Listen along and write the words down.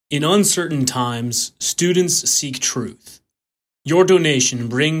In uncertain times, students seek truth. Your donation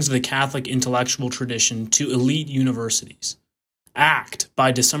brings the Catholic intellectual tradition to elite universities. Act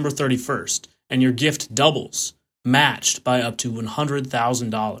by December 31st, and your gift doubles, matched by up to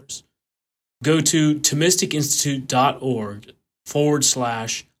 $100,000. Go to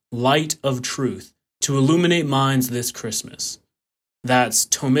thomisticinstitute.org/light of truth to illuminate minds this Christmas. That's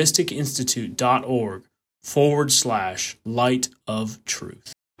thomisticinstitute.org/light of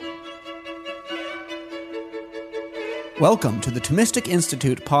truth. Welcome to the Thomistic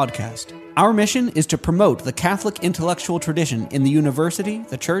Institute podcast. Our mission is to promote the Catholic intellectual tradition in the university,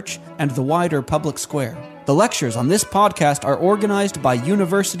 the church, and the wider public square. The lectures on this podcast are organized by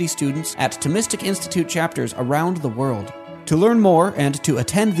university students at Thomistic Institute chapters around the world. To learn more and to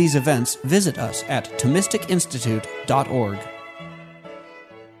attend these events, visit us at thomisticinstitute.org.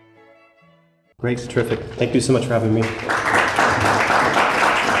 Great, terrific. Thank you so much for having me.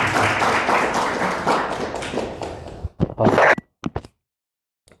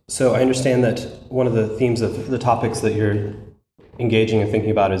 So I understand that one of the themes of the topics that you're engaging and thinking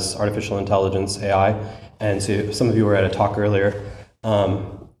about is artificial intelligence, AI. And so some of you were at a talk earlier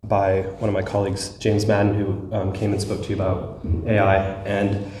by one of my colleagues, James Madden, who came and spoke to you about AI.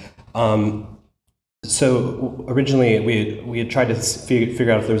 And so originally we had tried to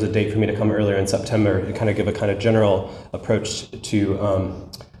figure out if there was a date for me to come earlier in September to kind of give a kind of general approach to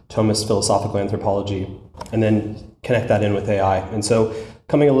Thomist philosophical anthropology and then connect that in with AI. And so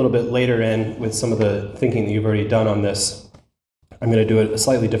coming a little bit later in with some of the thinking that you've already done on this, I'm going to do a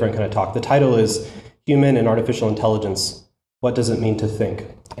slightly different kind of talk. The title is Human and Artificial Intelligence, What Does It Mean to Think?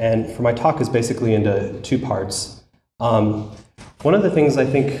 And for my talk is basically into two parts. One of the things I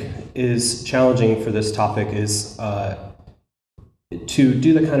think is challenging for this topic is to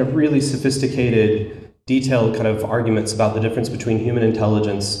do the kind of really sophisticated, detailed kind of arguments about the difference between human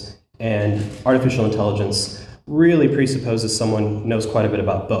intelligence and artificial intelligence really presupposes someone knows quite a bit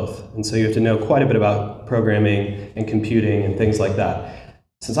about both. And so you have to know quite a bit about programming and computing and things like that.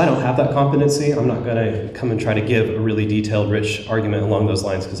 Since I don't have that competency, I'm not going to come and try to give a really detailed, rich argument along those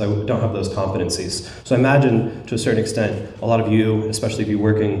lines because I don't have those competencies. So I imagine, to a certain extent, a lot of you, especially if you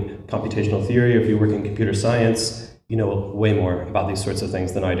work in computational theory or if you work in computer science, you know way more about these sorts of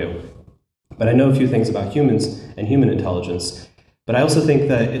things than I do. But I know a few things about humans and human intelligence. But I also think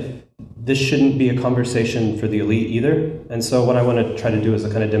that this shouldn't be a conversation for the elite either. And so what I want to try to do is a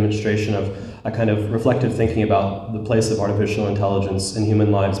kind of demonstration of a kind of reflective thinking about the place of artificial intelligence in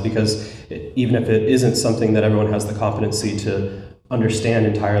human lives, because even if it isn't something that everyone has the competency to understand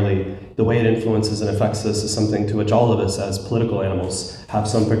entirely, the way it influences and affects us is something to which all of us as political animals have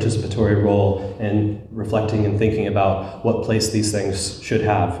some participatory role in reflecting and thinking about what place these things should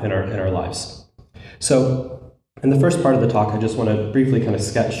have in our lives. So in the first part of the talk, I just want to briefly kind of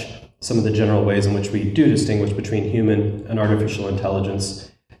sketch some of the general ways in which we do distinguish between human and artificial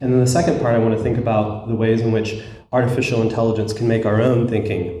intelligence. And then the second part, I want to think about the ways in which artificial intelligence can make our own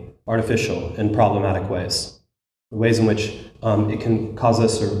thinking artificial in problematic ways. The ways in which it can cause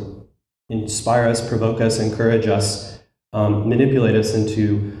us or inspire us, provoke us, encourage us, manipulate us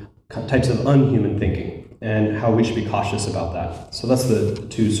into types of unhuman thinking, and how we should be cautious about that. So that's the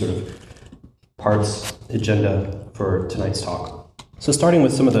two sort of parts agenda for tonight's talk. So starting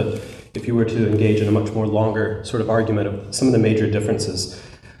with some of the, if you were to engage in a much more longer sort of argument of some of the major differences,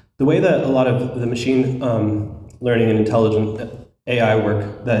 the way that a lot of the machine learning and intelligent AI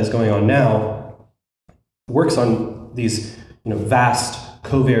work that is going on now works on these vast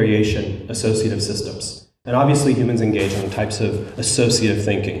covariation associative systems. And obviously humans engage in types of associative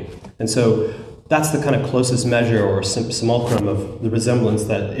thinking. And so that's the kind of closest measure or simulacrum of the resemblance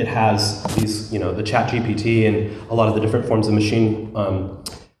that it has these, the ChatGPT and a lot of the different forms of machine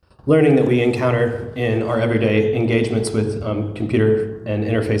learning that we encounter in our everyday engagements with computer and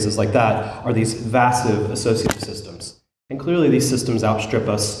interfaces like that are these vast associative systems. And clearly these systems outstrip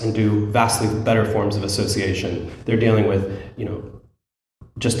us and do vastly better forms of association. They're dealing with,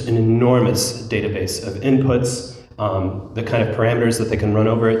 just an enormous database of inputs, the kind of parameters that they can run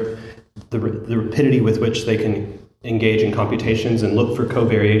over it, the rapidity with which they can engage in computations and look for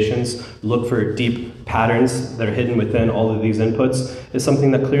covariations, look for deep patterns that are hidden within all of these inputs is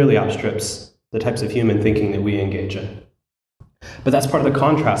something that clearly outstrips the types of human thinking that we engage in. But that's part of the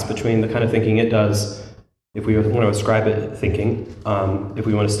contrast between the kind of thinking it does, if we want to ascribe it thinking, if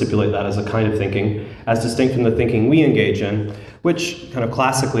we want to stipulate that as a kind of thinking, as distinct from the thinking we engage in, which kind of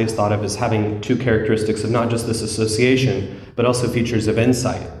classically is thought of as having two characteristics of not just this association, but also features of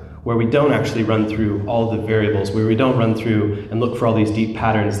insight, where we don't actually run through all the variables, where we don't run through and look for all these deep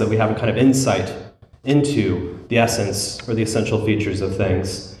patterns, that we have a kind of insight into the essence or the essential features of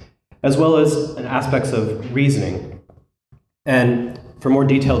things. as well as aspects of reasoning. And for more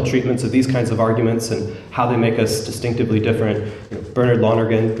detailed treatments of these kinds of arguments and how they make us distinctively different, Bernard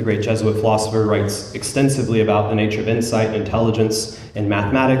Lonergan, the great Jesuit philosopher, writes extensively about the nature of insight and intelligence in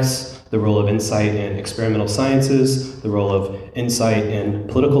mathematics, the role of insight in experimental sciences, the role of insight in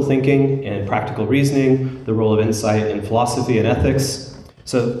political thinking and practical reasoning, the role of insight in philosophy and ethics.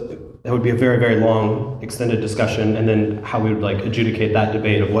 So that would be a very, very long, extended discussion, and then how we would adjudicate that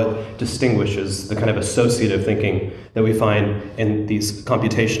debate of what distinguishes the kind of associative thinking that we find in these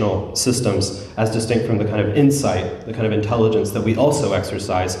computational systems as distinct from the kind of insight, the kind of intelligence that we also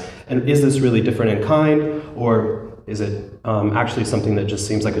exercise. And is this really different in kind, or is it actually something that just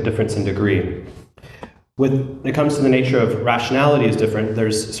seems like a difference in degree? When it comes to the nature of rationality is different,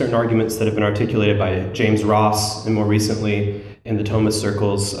 there's certain arguments that have been articulated by James Ross, and more recently in the Thomist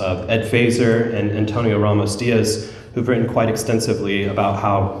circles of Ed Feser and Antonio Ramos Diaz, who've written quite extensively about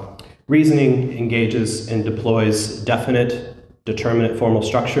how reasoning engages and deploys definite, determinate formal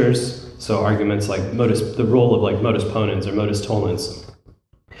structures, so arguments like the role of modus ponens or modus tollens,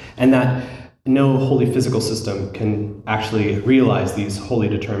 and that no wholly physical system can actually realize these wholly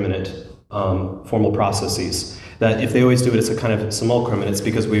determinate formal processes, that if they always do it, it's a kind of simulacrum, and it's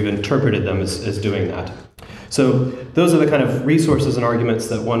because we've interpreted them as doing that. So those are the kind of resources and arguments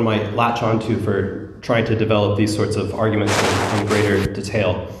that one might latch onto for trying to develop these sorts of arguments in greater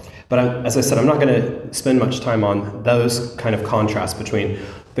detail. But as I said, I'm not going to spend much time on those kind of contrasts between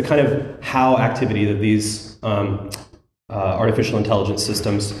the kind of how activity of these artificial intelligence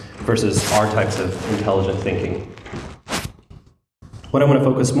systems versus our types of intelligent thinking. What I want to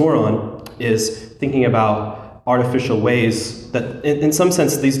focus more on is thinking about artificial ways that, in some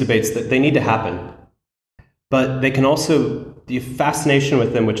sense, these debates, that they need to happen. But they can also, the fascination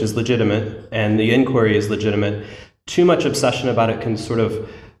with them, which is legitimate, and the inquiry is legitimate, too much obsession about it can sort of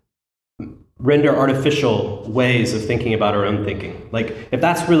render artificial ways of thinking about our own thinking. Like, if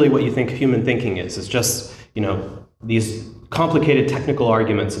that's really what you think human thinking is, it's just, these complicated technical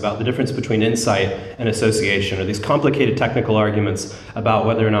arguments about the difference between insight and association, or these complicated technical arguments about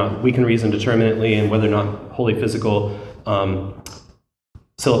whether or not we can reason determinately and whether or not wholly physical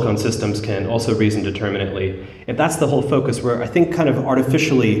silicon systems can also reason determinately. If that's the whole focus, we're, I think, kind of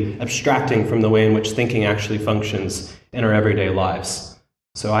artificially abstracting from the way in which thinking actually functions in our everyday lives.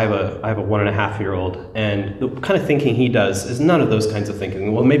 So I have a 1.5-year-old, and the kind of thinking he does is none of those kinds of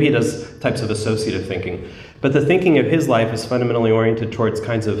thinking. Well, maybe he does types of associative thinking, but the thinking of his life is fundamentally oriented towards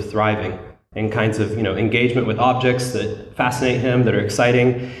kinds of thriving and kinds of engagement with objects that fascinate him, that are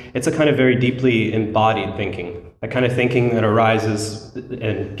exciting. It's a kind of very deeply embodied thinking. A kind of thinking that arises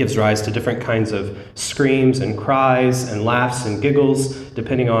and gives rise to different kinds of screams and cries and laughs and giggles,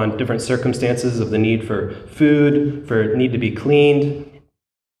 depending on different circumstances of the need for food, for need to be cleaned,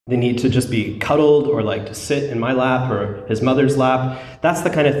 the need to just be cuddled, or to sit in my lap or his mother's lap. That's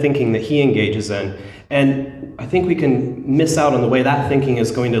the kind of thinking that he engages in. And I think we can miss out on the way that thinking is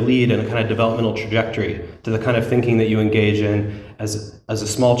going to lead in a kind of developmental trajectory to the kind of thinking that you engage in as a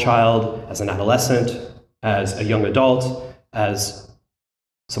small child, as an adolescent, as a young adult, as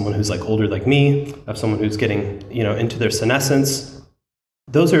someone who's older like me, of someone who's getting into their senescence.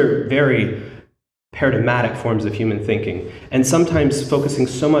 Those are very paradigmatic forms of human thinking. And sometimes focusing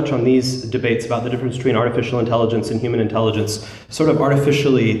so much on these debates about the difference between artificial intelligence and human intelligence sort of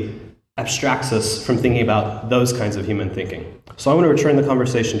artificially abstracts us from thinking about those kinds of human thinking. So I want to return the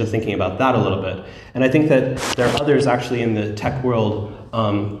conversation to thinking about that a little bit. And I think that there are others actually in the tech world,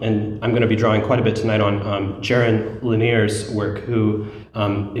 and I'm going to be drawing quite a bit tonight on Jaron Lanier's work, who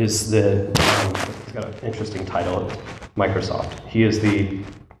is he's got an interesting title at Microsoft. He is the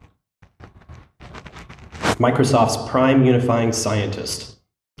Microsoft's prime unifying scientist.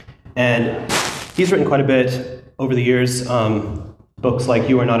 And he's written quite a bit over the years, books like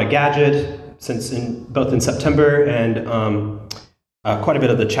You Are Not a Gadget, both in September, and quite a bit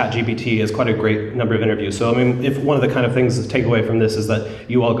of the ChatGPT has quite a great number of interviews. So if one of the kind of things to take away from this is that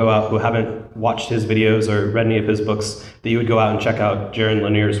you all go out who haven't watched his videos or read any of his books, that you would go out and check out Jaron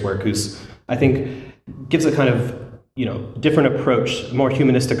Lanier's work, who's, I think, gives a kind of different approach, more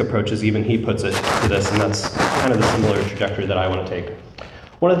humanistic approach, as even he puts it, to this, and that's kind of the similar trajectory that I want to take.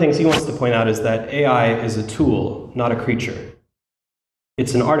 One of the things he wants to point out is that AI is a tool, not a creature.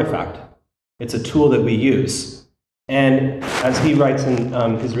 It's an artifact. It's a tool that we use. And as he writes in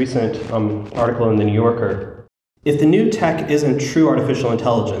his recent article in The New Yorker, if the new tech isn't true artificial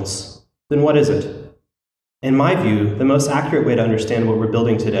intelligence, then what is it? In my view, the most accurate way to understand what we're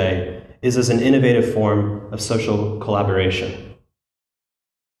building today is as an innovative form of social collaboration.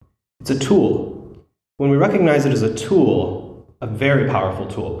 It's a tool. When we recognize it as a tool, a very powerful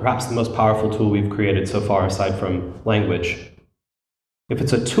tool, perhaps the most powerful tool we've created so far aside from language. If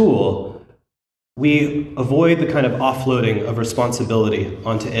it's a tool, we avoid the kind of offloading of responsibility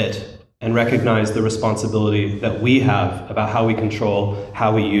onto it and recognize the responsibility that we have about how we control,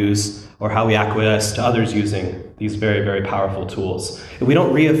 how we use, or how we acquiesce to others using these very, very powerful tools. If we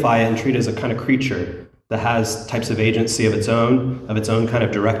don't reify it and treat it as a kind of creature that has types of agency of its own kind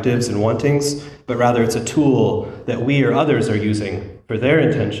of directives and wantings, but rather it's a tool that we or others are using for their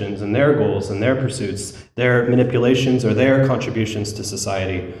intentions and their goals and their pursuits, their manipulations or their contributions to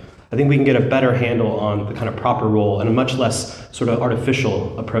society, I think we can get a better handle on the kind of proper role and a much less sort of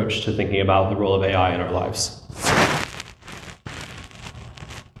artificial approach to thinking about the role of AI in our lives.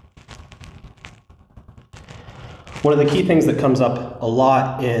 One of the key things that comes up a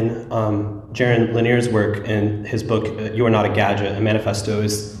lot in Jaron Lanier's work in his book, You Are Not a Gadget, a Manifesto,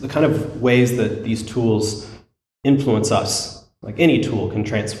 is the kind of ways that these tools influence us. Like any tool can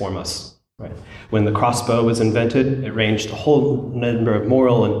transform us. Right? When the crossbow was invented, it ranged a whole number of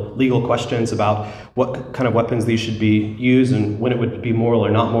moral and legal questions about what kind of weapons these should be used and when it would be moral or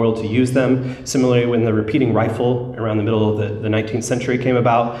not moral to use them. Similarly, when the repeating rifle around the middle of the 19th century came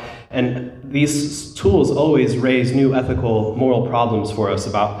about. And these tools always raise new ethical, moral problems for us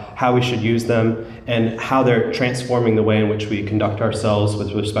about how we should use them and how they're transforming the way in which we conduct ourselves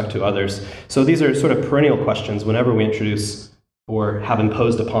with respect to others. So these are sort of perennial questions whenever we introduce or have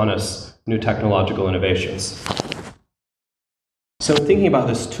imposed upon us new technological innovations. So thinking about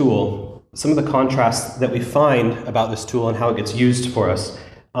this tool, some of the contrasts that we find about this tool and how it gets used for us,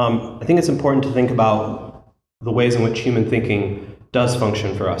 I think it's important to think about the ways in which human thinking does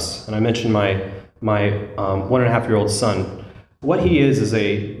function for us. And I mentioned my 1.5-year-old son. What he is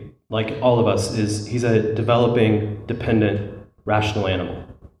like all of us, he's a developing, dependent, rational animal.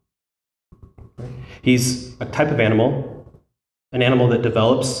 He's a type of animal, an animal that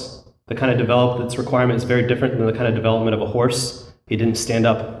develops. The kind of development, its requirement is very different than the kind of development of a horse. He didn't stand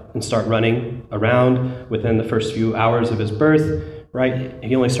up and start running around within the first few hours of his birth, right?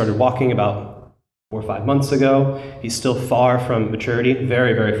 He only started walking about 4 or 5 months ago. He's still far from maturity,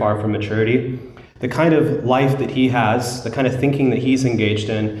 very, very far from maturity. The kind of life that he has, the kind of thinking that he's engaged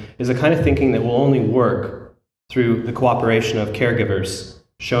in, is a kind of thinking that will only work through the cooperation of caregivers,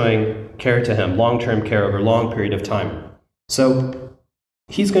 showing care to him, long-term care over a long period of time. So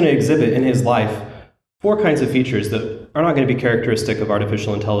he's going to exhibit in his life 4 kinds of features that are not going to be characteristic of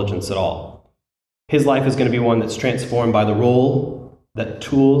artificial intelligence at all. His life is going to be one that's transformed by the role that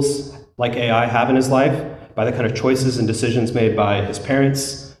tools like AI have in his life, by the kind of choices and decisions made by his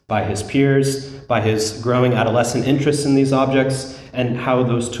parents, by his peers, by his growing adolescent interest in these objects, and how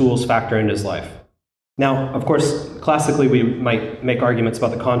those tools factor into his life. Now, of course, classically we might make arguments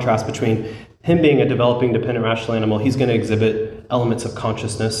about the contrast between him being a developing, dependent, rational animal. He's going to exhibit elements of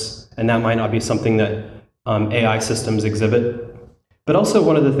consciousness, and that might not be something that AI systems exhibit. But also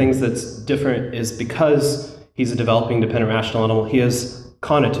one of the things that's different is because he's a developing, dependent, rational animal, he has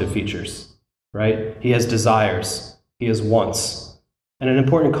cognitive features, right? He has desires, he has wants. And an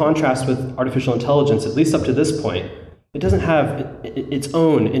important contrast with artificial intelligence, at least up to this point, it doesn't have its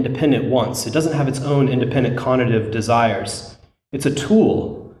own independent wants. It doesn't have its own independent cognitive desires. It's a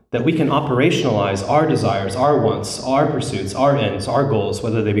tool that we can operationalize our desires, our wants, our pursuits, our ends, our goals,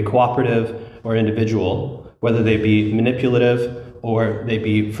 whether they be cooperative or individual, whether they be manipulative or they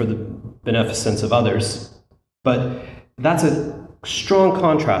be for the beneficence of others. But that's a strong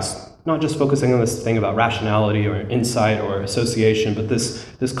contrast, not just focusing on this thing about rationality or insight or association, but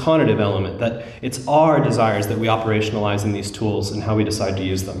this cognitive element, that it's our desires that we operationalize in these tools and how we decide to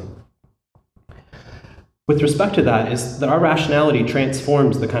use them. With respect to that is that our rationality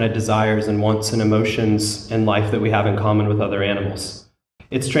transforms the kind of desires and wants and emotions in life that we have in common with other animals.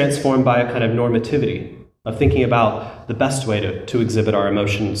 It's transformed by a kind of normativity of thinking about the best way to exhibit our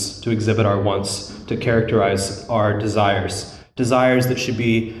emotions, to exhibit our wants, to characterize our desires. Desires that should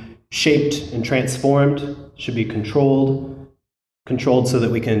be shaped and transformed, should be controlled so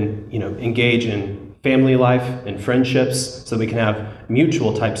that we can, engage in family life and friendships, so that we can have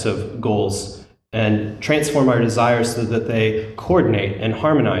mutual types of goals and transform our desires so that they coordinate and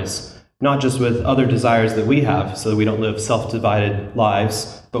harmonize, not just with other desires that we have, so that we don't live self-divided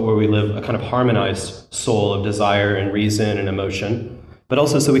lives, but where we live a kind of harmonized soul of desire and reason and emotion, but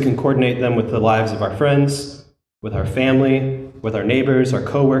also so we can coordinate them with the lives of our friends, with our family, with our neighbors, our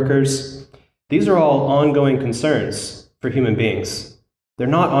coworkers. These are all ongoing concerns for human beings. They're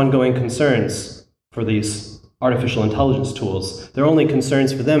not ongoing concerns for these artificial intelligence tools. They're only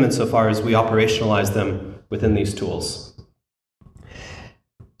concerns for them insofar as we operationalize them within these tools.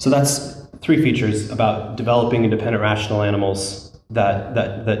 So that's three features about developing independent rational animals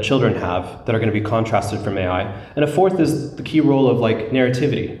that children have that are going to be contrasted from AI. And a fourth is the key role of like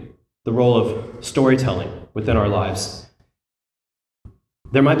narrativity, the role of storytelling within our lives.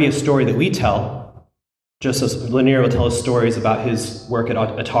 There might be a story that we tell, just as Lanier will tell us stories about his work at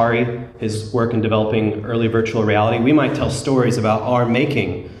Atari, his work in developing early virtual reality. We might tell stories about our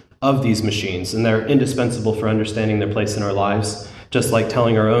making of these machines, and they're indispensable for understanding their place in our lives, just like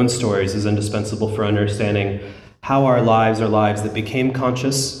telling our own stories is indispensable for understanding how our lives are lives that became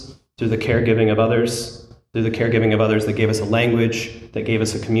conscious through the caregiving of others, that gave us a language, that gave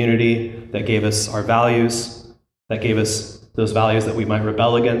us a community, that gave us our values, that gave us those values that we might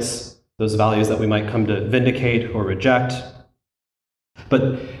rebel against, those values that we might come to vindicate or reject.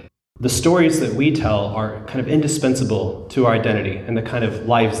 But the stories that we tell are kind of indispensable to our identity and the kind of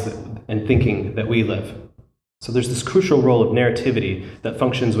lives and thinking that we live. So there's this crucial role of narrativity that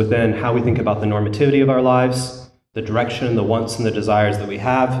functions within how we think about the normativity of our lives, the direction, the wants, and the desires that we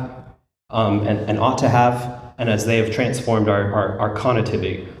have and ought to have, and as they have transformed our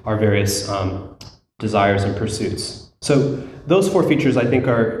conativity, our various desires and pursuits. So those four features, I think,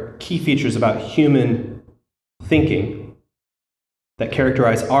 are key features about human thinking that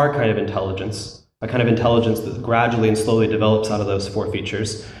characterize our kind of intelligence, a kind of intelligence that gradually and slowly develops out of those four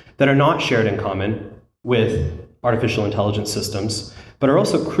features that are not shared in common with artificial intelligence systems, but are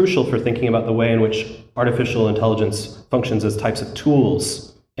also crucial for thinking about the way in which artificial intelligence functions as types of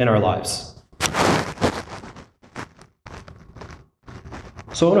tools in our lives.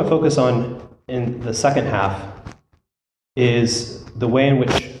 So what I want to focus on in the second half is the way in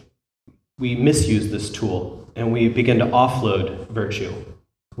which we misuse this tool and we begin to offload virtue,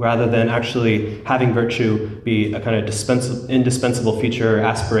 rather than actually having virtue be a kind of indispensable feature or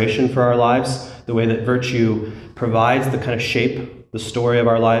aspiration for our lives, the way that virtue provides the kind of shape the story of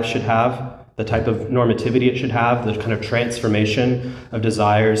our lives should have, the type of normativity it should have, the kind of transformation of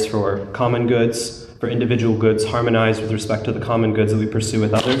desires for common goods, for individual goods harmonized with respect to the common goods that we pursue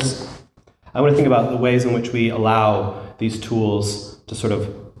with others. I want to think about the ways in which we allow these tools to sort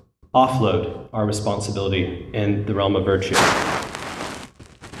of offload our responsibility in the realm of virtue.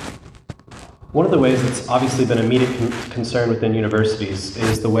 One of the ways that's obviously been an immediate concern within universities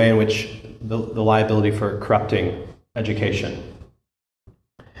is the way in which the liability for corrupting education.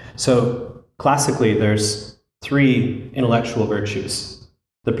 So classically, there's three intellectual virtues: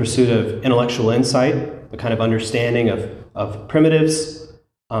 the pursuit of intellectual insight, the kind of understanding of primitives,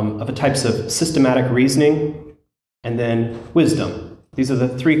 of the types of systematic reasoning, and then wisdom. These are the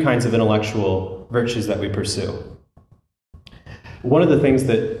three kinds of intellectual virtues that we pursue. One of the things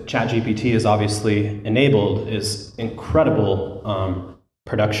that ChatGPT has obviously enabled is incredible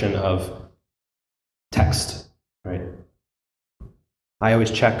production of text, right? I always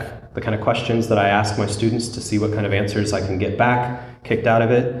check the kind of questions that I ask my students to see what kind of answers I can get back, kicked out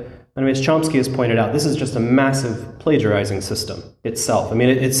of it. And as Chomsky has pointed out, this is just a massive plagiarizing system itself. I mean,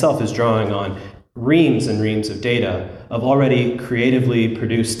 it itself is drawing on reams and reams of data of already creatively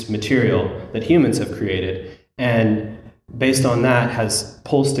produced material that humans have created, and based on that has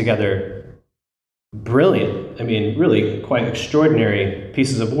pulls together brilliant, I mean, really quite extraordinary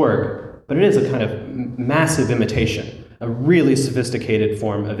pieces of work, but it is a kind of massive imitation, a really sophisticated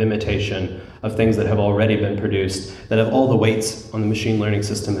form of imitation of things that have already been produced, that have all the weights on the machine learning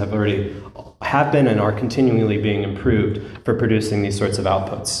system have been and are continually being improved for producing these sorts of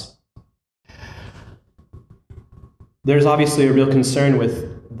outputs. There's obviously a real concern with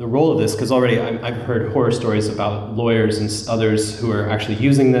the role of this, because already I've heard horror stories about lawyers and others who are actually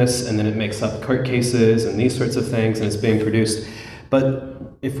using this, and then it makes up court cases and these sorts of things, and it's being produced.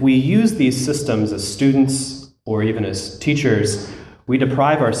 But if we use these systems as students or even as teachers, we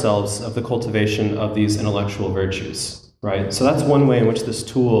deprive ourselves of the cultivation of these intellectual virtues, right? So that's one way in which this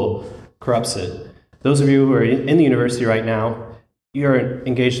tool corrupts it. Those of you who are in the university right now, you're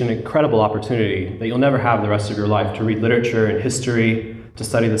engaged in an incredible opportunity that you'll never have the rest of your life to read literature and history, to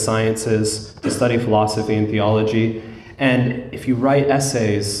study the sciences, to study philosophy and theology. And if you write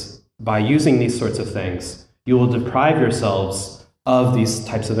essays by using these sorts of things, you will deprive yourselves of these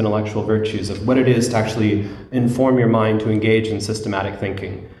types of intellectual virtues, of what it is to actually inform your mind to engage in systematic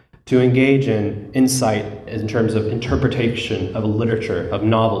thinking, to engage in insight in terms of interpretation of literature, of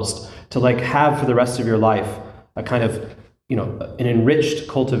novels, to have for the rest of your life a kind of, an enriched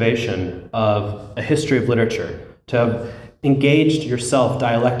cultivation of a history of literature, to have engaged yourself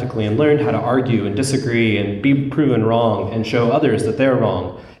dialectically and learned how to argue and disagree and be proven wrong and show others that they're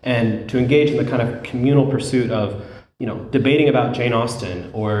wrong, and to engage in the kind of communal pursuit of debating about Jane Austen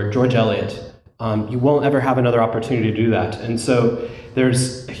or George Eliot you won't ever have another opportunity to do that. And so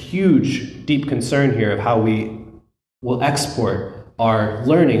there's a huge, deep concern here of how we will export our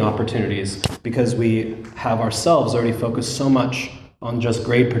learning opportunities, because we have ourselves already focused so much on just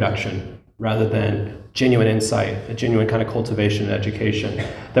grade production rather than genuine insight, a genuine kind of cultivation and education,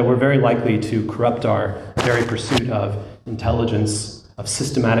 that we're very likely to corrupt our very pursuit of intelligence, of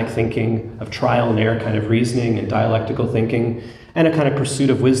systematic thinking, of trial and error kind of reasoning and dialectical thinking, and a kind of pursuit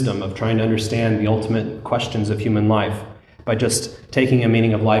of wisdom, of trying to understand the ultimate questions of human life by just taking a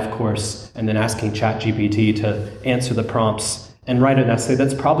meaning of life course and then asking ChatGPT to answer the prompts and write an essay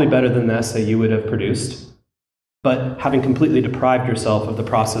that's probably better than the essay you would have produced, but having completely deprived yourself of the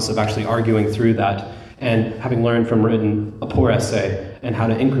process of actually arguing through that and having learned from written a poor essay and how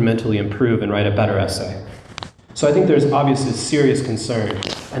to incrementally improve and write a better essay. So I think there's obviously serious concern.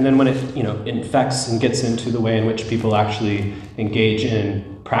 And then when it infects and gets into the way in which people actually engage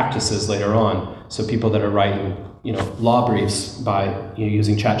in practices later on, so people that are writing law briefs by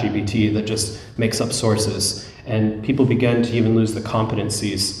using ChatGPT that just makes up sources, and people begin to even lose the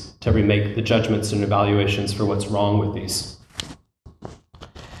competencies to ever make the judgments and evaluations for what's wrong with these.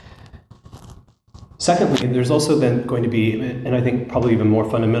 Secondly, there's also then going to be, and I think probably even more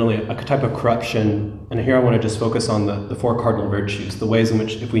fundamentally, a type of corruption, and here I want to just focus on the four cardinal virtues, the ways in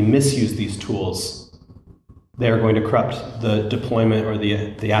which if we misuse these tools, they are going to corrupt the deployment or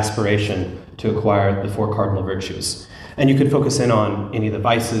the aspiration to acquire the four cardinal virtues. And you could focus in on any of the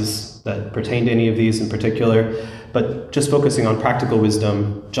vices that pertain to any of these in particular, but just focusing on practical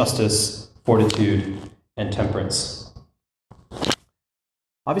wisdom, justice, fortitude, and temperance.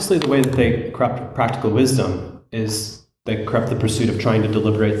 Obviously, the way that they corrupt practical wisdom is they corrupt the pursuit of trying to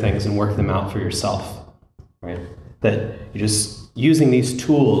deliberate things and work them out for yourself, right? That you're just using these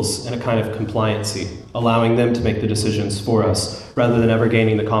tools in a kind of compliancy, allowing them to make the decisions for us, rather than ever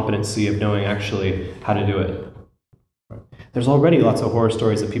gaining the competency of knowing actually how to do it. There's already lots of horror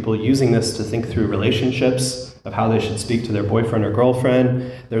stories of people using this to think through relationships, of how they should speak to their boyfriend or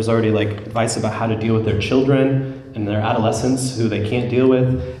girlfriend. There's already advice about how to deal with their children and their adolescents who they can't deal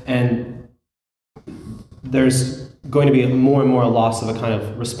with. And there's going to be more and more a loss of a kind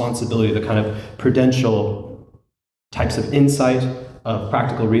of responsibility, the kind of prudential types of insight, of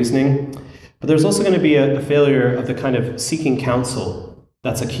practical reasoning. But there's also going to be a failure of the kind of seeking counsel.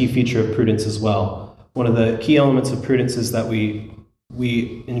 That's a key feature of prudence as well. One of the key elements of prudence is that we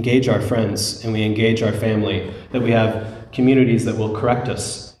engage our friends and we engage our family, that we have communities that will correct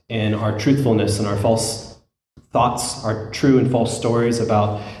us in our truthfulness and our false thoughts, our true and false stories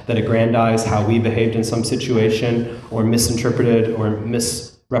about that aggrandize how we behaved in some situation, or misinterpreted or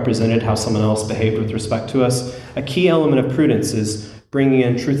misrepresented how someone else behaved with respect to us. A key element of prudence is bringing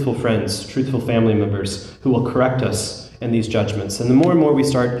in truthful friends, truthful family members who will correct us in these judgments. And the more and more we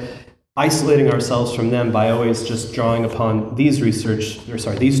start isolating ourselves from them by always just drawing upon these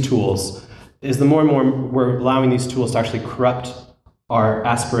tools, is the more and more we're allowing these tools to actually corrupt our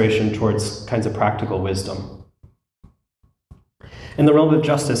aspiration towards kinds of practical wisdom. In the realm of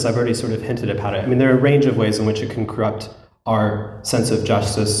justice, I've already sort of hinted about it. I mean, there are a range of ways in which it can corrupt our sense of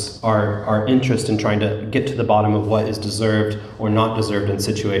justice, our interest in trying to get to the bottom of what is deserved or not deserved in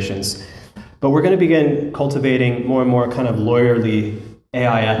situations. But we're going to begin cultivating more and more kind of lawyerly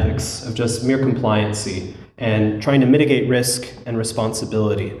AI ethics of just mere compliancy and trying to mitigate risk and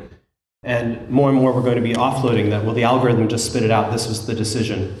responsibility. And more we're going to be offloading that. Well, the algorithm just spit it out. This was the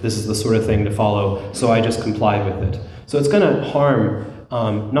decision. This is the sort of thing to follow. So I just complied with it. So it's going to harm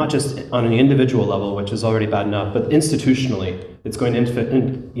not just on an individual level, which is already bad enough, but institutionally. It's going to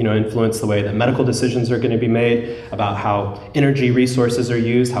influence the way that medical decisions are going to be made, about how energy resources are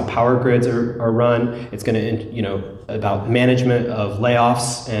used, how power grids are run. It's going to, about management of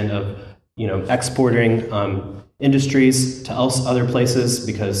layoffs and of, exporting industries to other places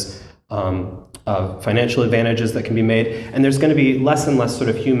because of financial advantages that can be made. And there's going to be less and less sort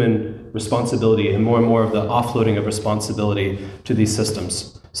of human responsibility and more of the offloading of responsibility to these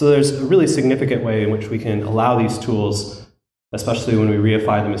systems. So there's a really significant way in which we can allow these tools, especially when we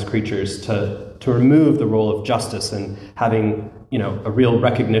reify them as creatures, to remove the role of justice and having a real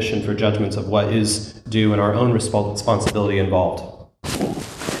recognition for judgments of what is due and our own responsibility involved.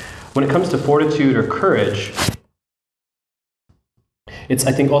 When it comes to fortitude or courage, it's,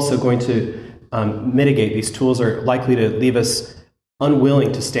 I think, also going to mitigate. These tools are likely to leave us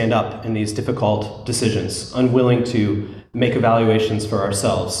unwilling to stand up in these difficult decisions, unwilling to make evaluations for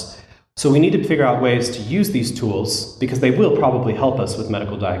ourselves. So we need to figure out ways to use these tools, because they will probably help us with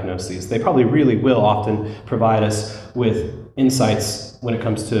medical diagnoses. They probably really will often provide us with insights when it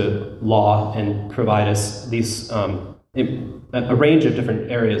comes to law and provide us these a range of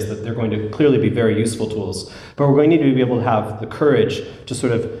different areas that they're going to clearly be very useful tools. But we're going to need to be able to have the courage to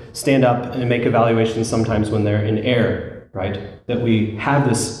sort of stand up and make evaluations sometimes when they're in error, right? That we have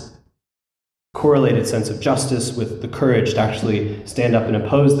this correlated sense of justice with the courage to actually stand up and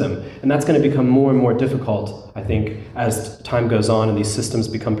oppose them. And that's going to become more and more difficult, I think, as time goes on and these systems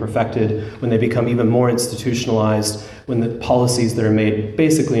become perfected, when they become even more institutionalized, when the policies that are made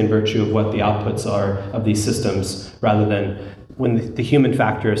basically in virtue of what the outputs are of these systems, rather than when the human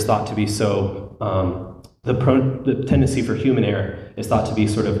factor is thought to be so, the tendency for human error is thought to be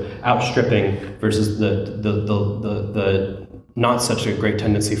sort of outstripping versus the not such a great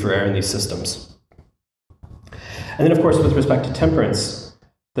tendency for error in these systems. And then, of course, with respect to temperance,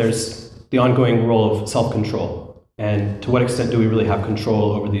 there's the ongoing role of self-control. And to what extent do we really have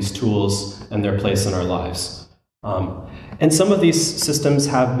control over these tools and their place in our lives? And some of these systems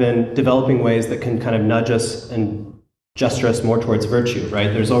have been developing ways that can kind of nudge us and gesture us more towards virtue,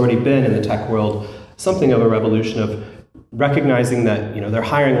 right? There's already been in the tech world something of a revolution of recognizing that, they're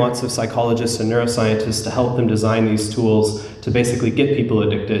hiring lots of psychologists and neuroscientists to help them design these tools to basically get people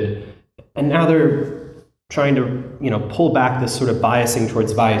addicted. And now they're trying to, pull back this sort of biasing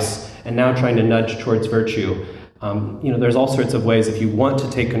towards vice and now trying to nudge towards virtue. There's all sorts of ways, if you want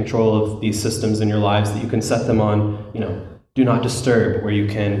to take control of these systems in your lives, that you can set them on, do not disturb, where you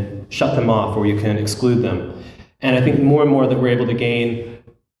can shut them off, or you can exclude them. And I think more and more that we're able to gain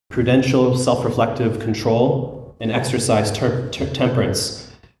prudential, self-reflective control and exercise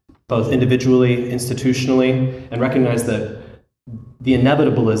temperance, both individually, institutionally, and recognize that the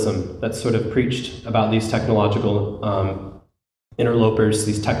inevitabilism that's sort of preached about these technological interlopers,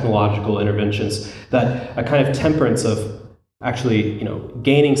 these technological interventions, that a kind of temperance of actually,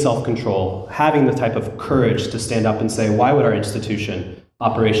 gaining self-control, having the type of courage to stand up and say, why would our institution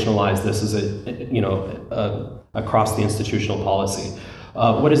operationalize this as across the institutional policy?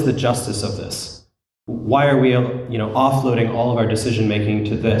 What is the justice of this? Why are we, offloading all of our decision making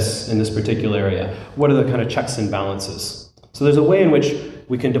to this in this particular area? What are the kind of checks and balances? So there's a way in which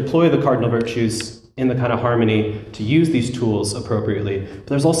we can deploy the cardinal virtues in the kind of harmony to use these tools appropriately. But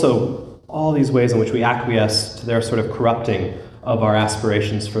there's also all these ways in which we acquiesce to their sort of corrupting of our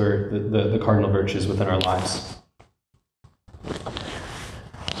aspirations for the cardinal virtues within our lives.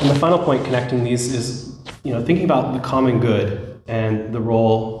 And the final point connecting these is, thinking about the common good and the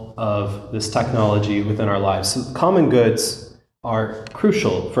role of this technology within our lives. So common goods are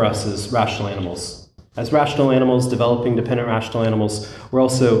crucial for us as rational animals. As rational animals, developing dependent rational animals, we're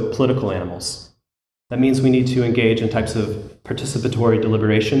also political animals. That means we need to engage in types of participatory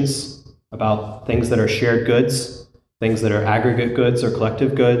deliberations about things that are shared goods, things that are aggregate goods or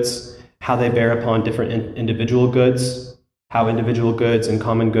collective goods, how they bear upon different individual goods, how individual goods and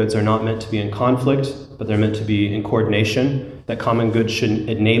common goods are not meant to be in conflict, but they're meant to be in coordination, that common goods should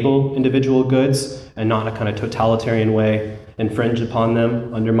enable individual goods and not in a kind of totalitarian way infringe upon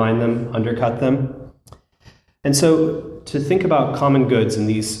them, undermine them, undercut them. And so to think about common goods and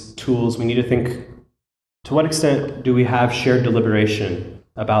these tools, we need to think, to what extent do we have shared deliberation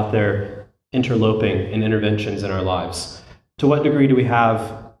about their interloping and interventions in our lives? To what degree do we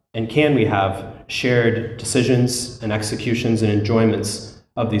have and can we have shared decisions and executions and enjoyments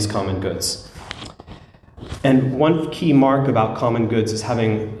of these common goods? And one key mark about common goods is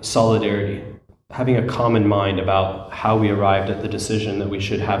having solidarity, having a common mind about how we arrived at the decision that we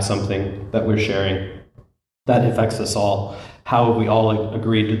should have something that we're sharing. That affects us all. How have we all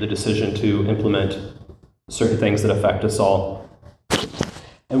agreed to the decision to implement certain things that affect us all?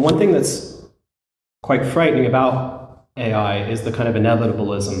 And one thing that's quite frightening about AI is the kind of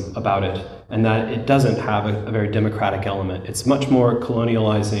inevitabilism about it, and that it doesn't have a very democratic element. It's much more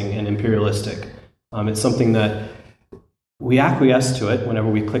colonializing and imperialistic. It's something that we acquiesce to it whenever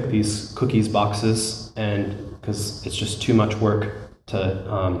we click these cookies boxes, and because it's just too much work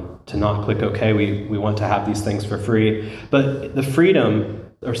to not click OK. We want to have these things for free. But the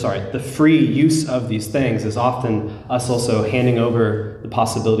free use of these things is often us also handing over the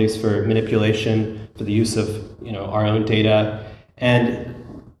possibilities for manipulation, for the use of our own data. And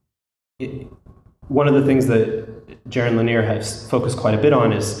one of the things that Jaron Lanier has focused quite a bit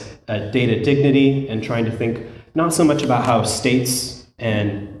on is data dignity, and trying to think not so much about how states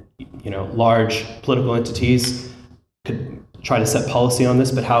and large political entities could try to set policy on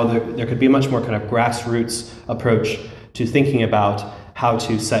this, but how there could be a much more kind of grassroots approach to thinking about how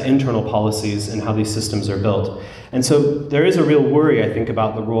to set internal policies and how these systems are built. And so there is a real worry, I think,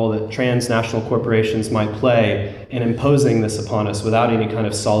 about the role that transnational corporations might play in imposing this upon us without any kind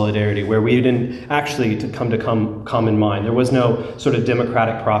of solidarity, where we didn't actually come to common mind. There was no sort of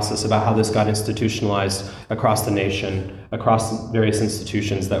democratic process about how this got institutionalized across the nation, across various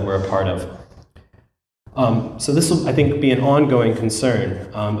institutions that we're a part of. So this will, I think, be an ongoing concern,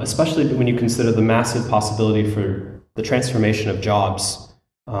 especially when you consider the massive possibility for the transformation of jobs,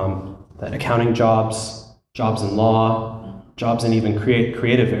 that accounting jobs, jobs in law, jobs in even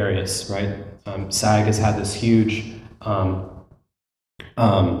creative areas, right? SAG has had this huge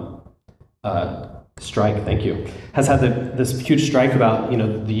strike, thank you, has had this huge strike about,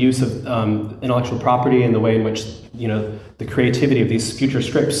 the use of intellectual property and the way in which, the creativity of these future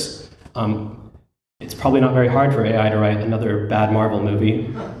scripts. It's probably not very hard for AI to write another bad Marvel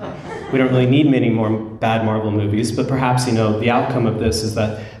movie. We don't really need many more bad Marvel movies, but perhaps, the outcome of this is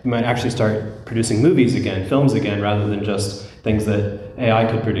that we might actually start producing movies again, films again, rather than just things that AI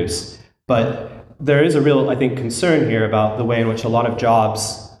could produce. But there is a real, I think, concern here about the way in which a lot of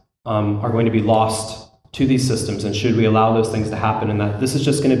jobs are going to be lost to these systems, and should we allow those things to happen, and that this is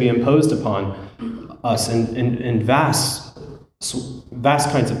just going to be imposed upon us in vast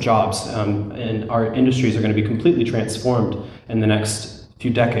kinds of jobs, and our industries are going to be completely transformed in the next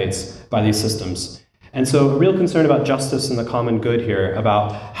few decades by these systems. And so a real concern about justice and the common good here,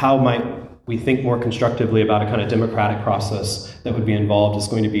 about how might we think more constructively about a kind of democratic process that would be involved, is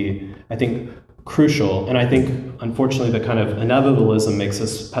going to be, I think, crucial. And I think, unfortunately, the kind of inevitabilism makes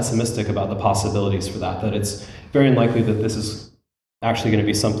us pessimistic about the possibilities for that it's very unlikely that this is actually going to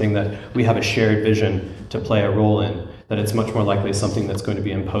be something that we have a shared vision to play a role in, that it's much more likely something that's going to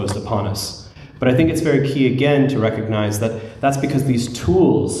be imposed upon us. But I think it's very key, again, to recognize that that's because these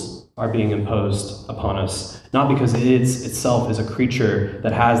tools are being imposed upon us, not because it itself is a creature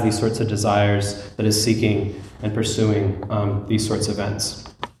that has these sorts of desires, that is seeking and pursuing these sorts of ends.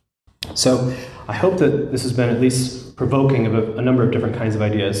 So I hope that this has been at least provoking of a number of different kinds of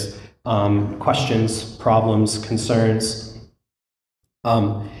ideas, questions, problems, concerns.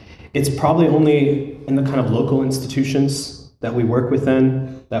 It's probably only in the kind of local institutions that we work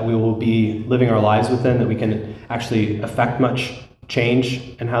within, that we will be living our lives within, that we can actually affect much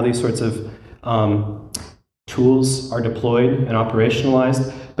change in how these sorts of tools are deployed and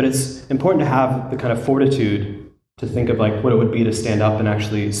operationalized. But it's important to have the kind of fortitude to think of like what it would be to stand up and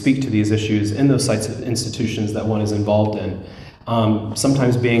actually speak to these issues in those sites of institutions that one is involved in.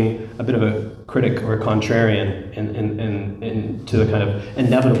 Sometimes being a bit of a critic or a contrarian to the kind of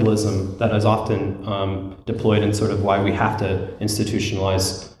inevitabilism that is often deployed, and sort of why we have to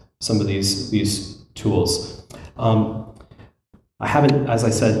institutionalize some of these tools. I haven't, as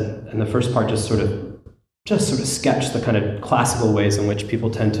I said in the first part, just sort of sketched the kind of classical ways in which people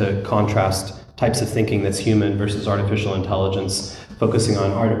tend to contrast types of thinking that's human versus artificial intelligence, focusing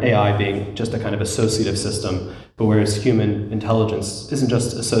on AI being just a kind of associative system, but whereas human intelligence isn't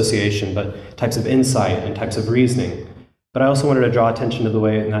just association, but types of insight and types of reasoning. But I also wanted to draw attention to the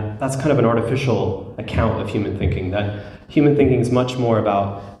way that's kind of an artificial account of human thinking, that human thinking is much more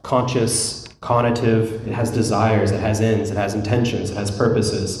about conscious, conative, it has desires, it has ends, it has intentions, it has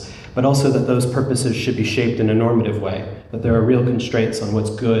purposes, but also that those purposes should be shaped in a normative way, that there are real constraints on what's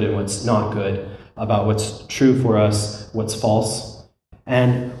good and what's not good, about what's true for us, what's false,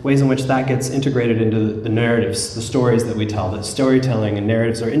 and ways in which that gets integrated into the narratives, the stories that we tell. That storytelling and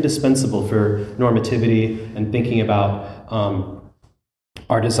narratives are indispensable for normativity and thinking about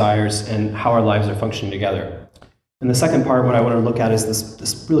our desires and how our lives are functioning together. And the second part, what I want to look at is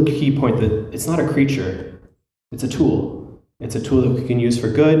this really key point that it's not a creature, it's a tool. It's a tool that we can use for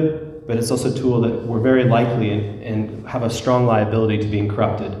good, but it's also a tool that we're very likely and have a strong liability to being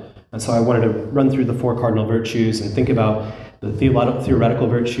corrupted. And so I wanted to run through the four cardinal virtues and think about the theoretical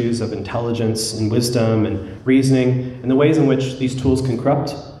virtues of intelligence and wisdom and reasoning, and the ways in which these tools can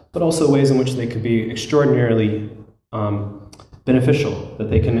corrupt, but also ways in which they could be extraordinarily beneficial, that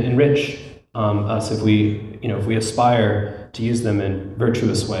they can enrich us if we aspire to use them in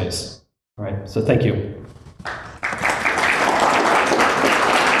virtuous ways. All right, so thank you.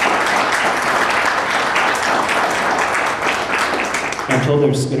 I'm told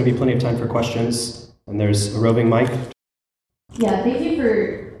there's going to be plenty of time for questions, and there's a roving mic. Yeah, thank you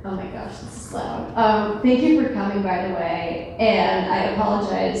for, oh my gosh, this is loud. Thank you for coming, by the way, and I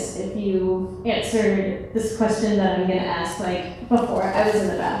apologize if you answered this question that I'm going to ask, before. I was in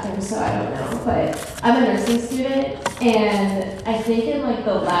the bathroom, so I don't know, but I'm a nursing student, and I think in,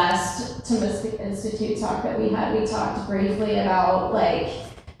 the last Thomas Institute talk that we had, we talked briefly about,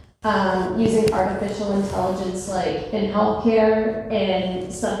 using artificial intelligence like in healthcare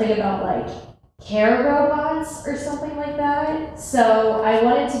and something about like care robots or something like that. So I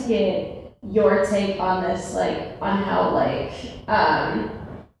wanted to get your take on this, like on how like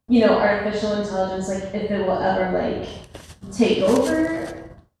artificial intelligence, like if it will ever like take over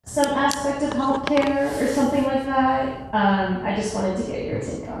some aspect of healthcare or something like that. I just wanted to get your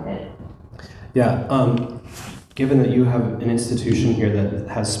take on it. Yeah, given that you have an institution here that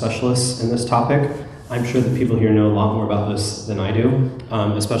has specialists in this topic, I'm sure that people here know a lot more about this than I do,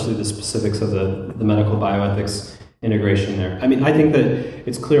 especially the specifics of the medical bioethics integration there. I mean, I think that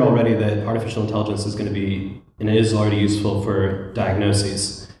it's clear already that artificial intelligence is going to be, and it is already useful for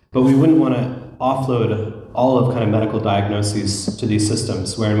diagnoses, but we wouldn't want to offload all of kind of medical diagnoses to these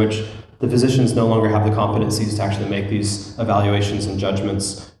systems, where in which the physicians no longer have the competencies to actually make these evaluations and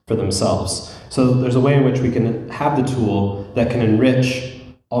judgments for themselves. So there's a way in which we can have the tool that can enrich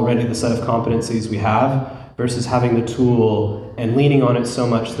already the set of competencies we have versus having the tool and leaning on it so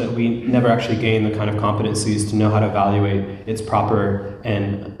much that we never actually gain the kind of competencies to know how to evaluate its proper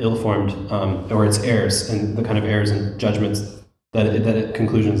and ill-formed or its errors and the kind of errors and judgments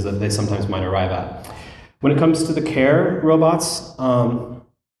conclusions that they sometimes might arrive at. When it comes to the care robots,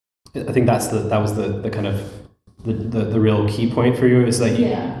 I think that was the kind of the real key point for you is that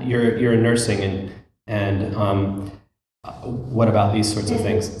you're in nursing and what about these sorts of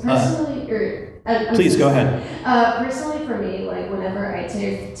things? Personally, please go ahead. Personally, for me, like whenever I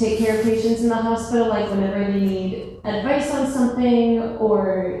take care of patients in the hospital, like whenever they need advice on something,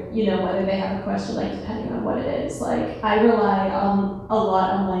 or whether they have a question, like depending on what it is, like I rely a lot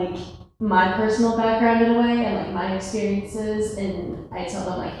on like my personal background in a way and like my experiences, and I tell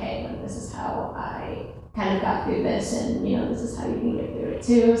them like, hey, like this is how I kind of got through this, and this is how you can get through it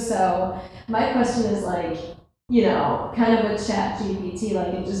too. So my question is like, kind of with ChatGPT,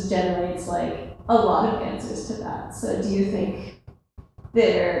 like it just generates like a lot of answers to that. So do you think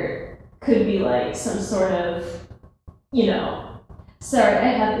there could be like some sort of, sorry,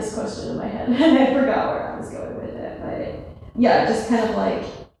 I had this question in my head and I forgot where I was going with it, but yeah, just kind of like,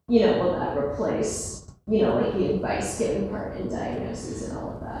 will that replace, like the advice giving part in diagnoses and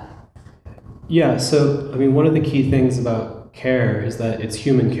all of that? Yeah, so I mean, one of the key things about care is that it's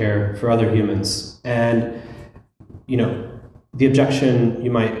human care for other humans. And the objection you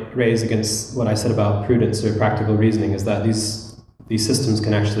might raise against what I said about prudence or practical reasoning is that these systems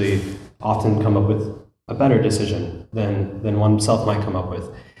can actually often come up with a better decision than oneself might come up with.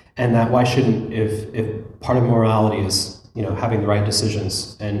 And that why shouldn't, if part of morality is having the right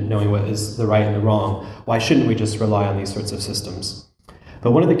decisions and knowing what is the right and the wrong, why shouldn't we just rely on these sorts of systems?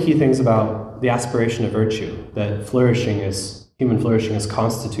 But one of the key things about the aspiration of virtue, that human flourishing is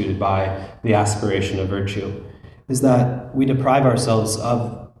constituted by the aspiration of virtue, is that we deprive ourselves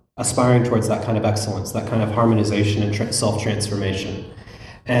of aspiring towards that kind of excellence, that kind of harmonization and self-transformation.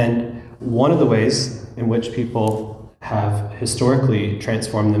 And one of the ways in which people have historically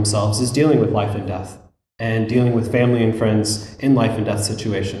transformed themselves is dealing with life and death, and dealing with family and friends in life and death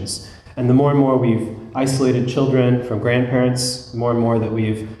situations. And the more and more we've isolated children from grandparents, the more and more that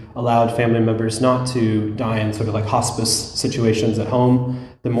we've allowed family members not to die in sort of like hospice situations at home,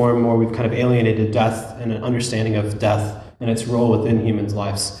 the more and more we've kind of alienated death and an understanding of death and its role within humans'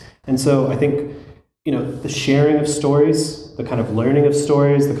 lives. And so I think, the sharing of stories, the kind of learning of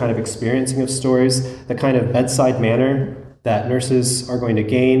stories, the kind of experiencing of stories, the kind of bedside manner that nurses are going to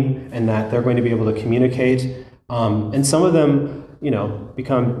gain and that they're going to be able to communicate. And some of them,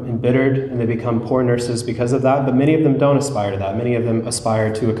 become embittered and they become poor nurses because of that, but many of them don't aspire to that. Many of them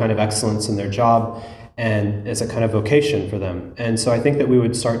aspire to a kind of excellence in their job and as a kind of vocation for them. And so I think that we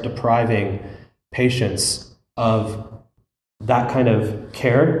would start depriving patients of that kind of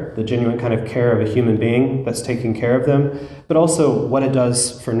care, the genuine kind of care of a human being that's taking care of them, but also what it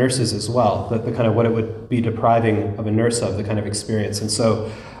does for nurses as well, that the kind of what it would be depriving of a nurse of, the kind of experience. And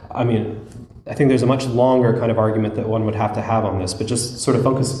so, I mean, I think there's a much longer kind of argument that one would have to have on this, but just sort of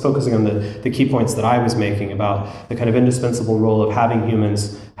focusing on the key points that I was making about the kind of indispensable role of having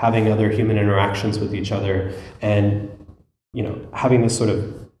humans, having other human interactions with each other, and having this sort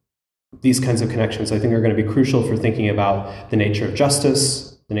of these kinds of connections, I think, are going to be crucial for thinking about the nature of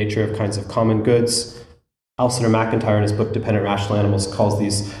justice, the nature of kinds of common goods. Alcindor MacIntyre, in his book Dependent Rational Animals, calls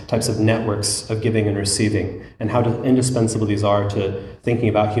these types of networks of giving and receiving, and how indispensable these are to thinking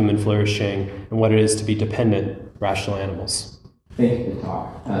about human flourishing and what it is to be dependent rational animals. Thank you for the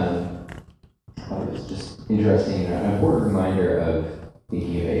talk. I thought it was just interesting and an important reminder of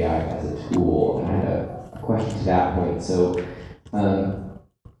thinking of AI as a tool. And I had a question to that point. So,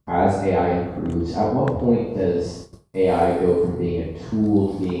 as AI improves, at what point does AI go from being a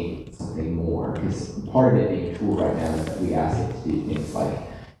tool to being something more? Because part of it being a tool right now is that we ask it to do things like,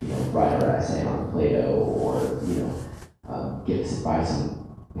 write our essay on Plato, or give us advice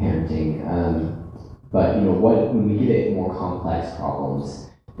on parenting. But when we get at more complex problems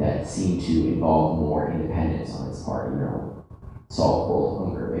that seem to involve more independence on its part, solve world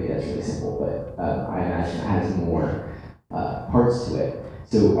hunger. Maybe that's really simple, but I imagine it has more parts to it.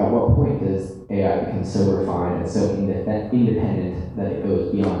 So at what point does AI become so refined and so independent that it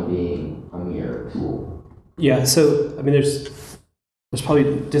goes beyond being a mere tool? Yeah, so there's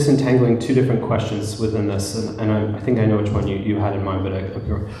probably disentangling two different questions within this, and I think I know which one you had in mind, but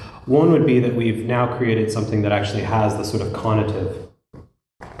one would be that we've now created something that actually has the sort of cognitive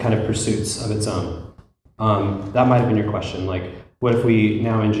kind of pursuits of its own. That might have been your question, like, what if we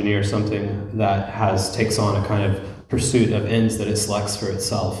now engineer something that takes on a kind of pursuit of ends that it selects for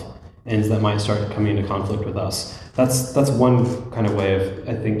itself, ends that might start coming into conflict with us? That's one kind of way of,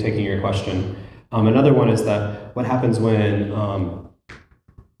 I think, taking your question. Another one is that what happens when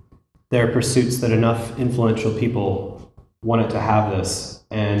there are pursuits that enough influential people want it to have this,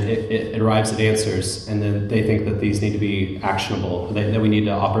 and it arrives at answers, and then they think that these need to be actionable, that we need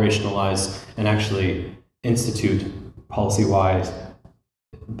to operationalize and actually institute policy-wise.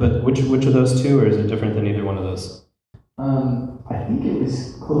 But which of those two, or is it different than either one of those? I think it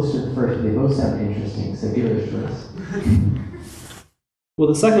was closer to first. They both sound interesting, so give it a choice. Well,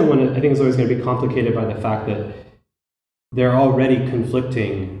 the second one, I think, is always going to be complicated by the fact that there are already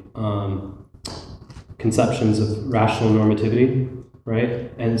conflicting conceptions of rational normativity,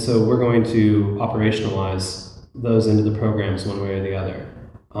 right? And so we're going to operationalize those into the programs one way or the other.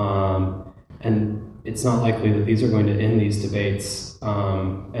 And it's not likely that these are going to end these debates.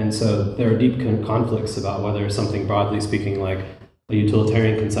 And so there are deep conflicts about whether something, broadly speaking, like a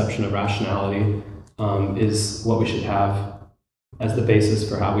utilitarian conception of rationality is what we should have as the basis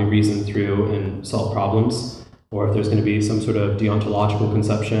for how we reason through and solve problems, or if there's going to be some sort of deontological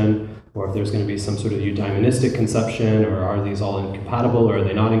conception, or if there's going to be some sort of eudaimonistic conception, or are these all incompatible, or are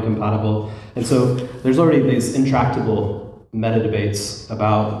they not incompatible? And so there's already these intractable meta-debates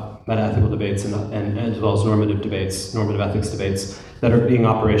about meta-ethical debates and as well as normative ethics debates that are being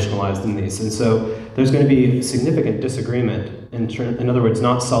operationalized in these. And so there's going to be significant disagreement, in other words,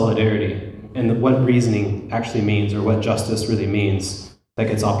 not solidarity, in what reasoning actually means or what justice really means that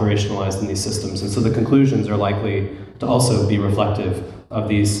gets operationalized in these systems. And so the conclusions are likely to also be reflective of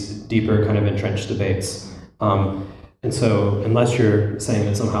these deeper kind of entrenched debates. And so unless you're saying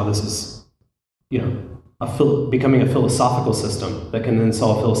that somehow this is, becoming a philosophical system that can then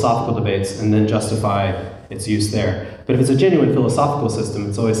solve philosophical debates and then justify its use there. But if it's a genuine philosophical system,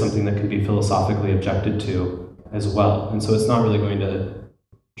 it's always something that can be philosophically objected to as well. And so it's not really going to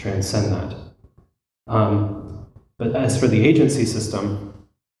transcend that. But as for the agency system,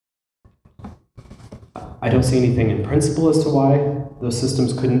 I don't see anything in principle as to why those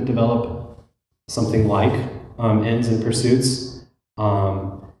systems couldn't develop something like ends and pursuits.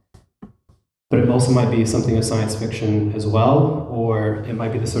 But it also might be something of science fiction as well, or it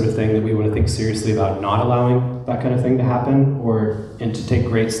might be the sort of thing that we want to think seriously about not allowing that kind of thing to happen, and to take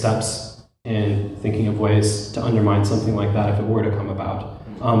great steps in thinking of ways to undermine something like that if it were to come about.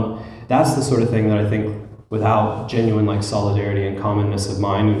 That's the sort of thing that I think, without genuine solidarity and commonness of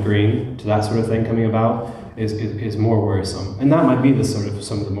mind and agreeing to that sort of thing coming about, is more worrisome. And that might be the sort of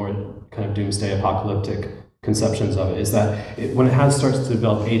some of the more kind of doomsday apocalyptic conceptions of it, is that when it starts to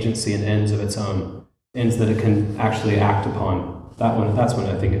develop agency and ends of its own, ends that it can actually act upon, that's when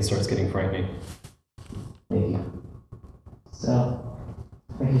I think it starts getting frightening. Thank you. So,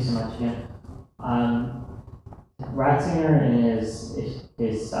 thank you so much again. Ratzinger, in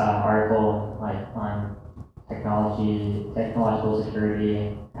his article on technological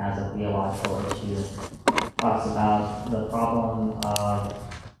security as a theological issue, talks about the problem of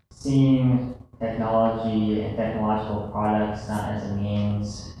seeing technology and technological products not as a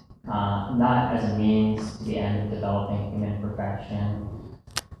means to the end of developing human perfection,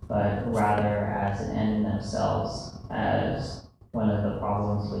 but rather as an end in themselves, as one of the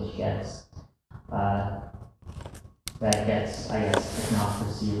problems which gets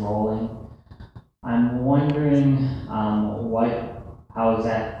technocracy rolling. I'm wondering what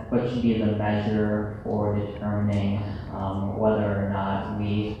should be the measure for determining whether or not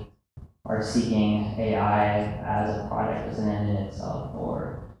we are seeking AI as a product, as an end in itself,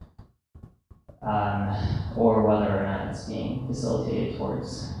 or whether or not it's being facilitated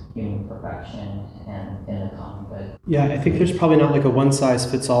towards human perfection and in the common good. Yeah, I think there's probably not a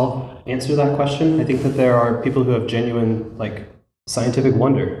one-size-fits-all answer to that question. I think that there are people who have genuine scientific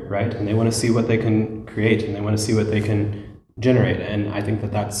wonder, right? And they want to see what they can create, and they want to see what they can generate. And I think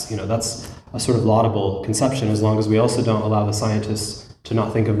that that's a sort of laudable conception, as long as we also don't allow the scientists to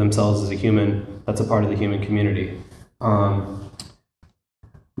not think of themselves as a human that's a part of the human community.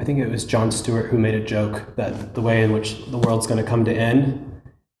 I think it was Jon Stewart who made a joke that the way in which the world's going to come to end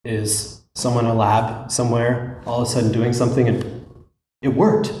is someone in a lab somewhere all of a sudden doing something and it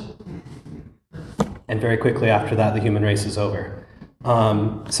worked. And very quickly after that, the human race is over.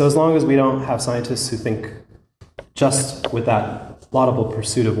 So as long as we don't have scientists who think just with that laudable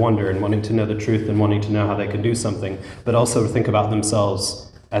pursuit of wonder and wanting to know the truth and wanting to know how they can do something, but also think about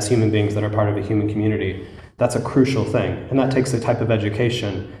themselves as human beings that are part of a human community, that's a crucial thing. And that takes a type of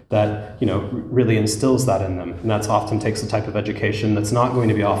education that, really instills that in them. And that's often takes a type of education that's not going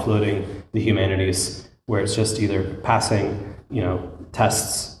to be offloading the humanities, where it's just either passing,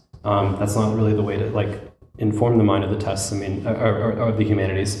 tests. That's not really the way to inform the mind of the tests, or of the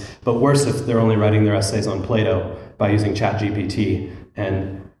humanities. But worse if they're only writing their essays on Plato by using ChatGPT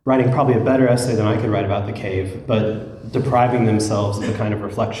and writing probably a better essay than I could write about the cave, but depriving themselves of the kind of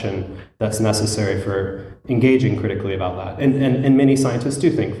reflection that's necessary for engaging critically about that. And many scientists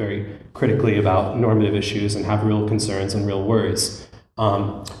do think very critically about normative issues and have real concerns and real worries.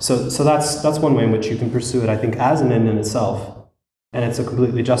 So that's one way in which you can pursue it, I think, as an end in itself. And it's a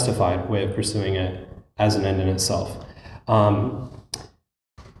completely justified way of pursuing it as an end in itself.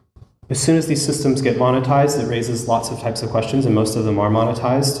 As soon as these systems get monetized, it raises lots of types of questions, and most of them are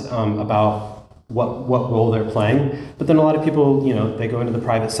monetized, about what role they're playing. But then a lot of people, they go into the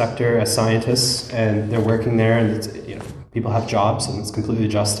private sector as scientists, and they're working there, and people have jobs, and it's completely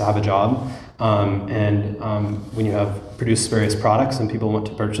just to have a job. When you have produced various products and people want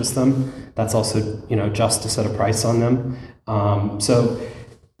to purchase them, that's also just to set a price on them. So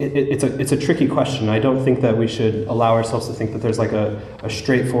it's a tricky question. I don't think that we should allow ourselves to think that there's a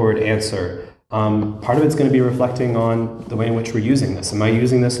straightforward answer. Part of it's going to be reflecting on the way in which we're using this. Am I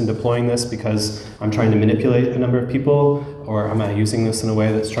using this and deploying this because I'm trying to manipulate a number of people, or am I using this in a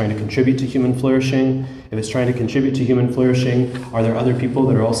way that's trying to contribute to human flourishing? If it's trying to contribute to human flourishing, are there other people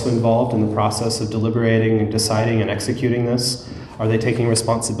that are also involved in the process of deliberating and deciding and executing this? Are they taking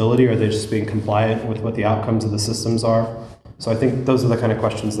responsibility, or are they just being compliant with what the outcomes of the systems are? So I think those are the kind of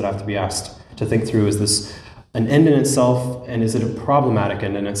questions that have to be asked to think through. Is this an end in itself, and is it a problematic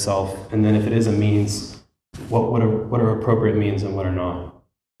end in itself? And then if it is a means, what are appropriate means and what are not?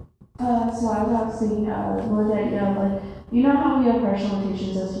 So I was thinking one day, how we have partial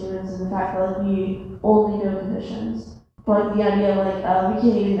limitations as humans, and the fact that we only know conditions. But the idea we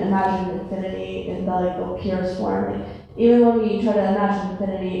can't even imagine infinity in the purest form. Even when we try to imagine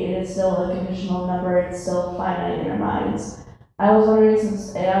infinity, it is still a conditional number. It's still finite in our minds. I was wondering,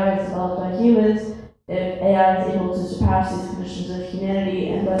 since AI is developed by humans, if AI is able to surpass these conditions of humanity,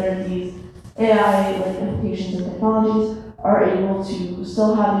 and whether these AI implications and technologies are able to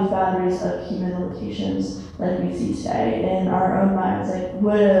still have these boundaries of human limitations like we see today in our own minds.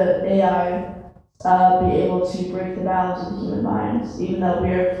 Would AI be able to break the bounds of the human mind, even though we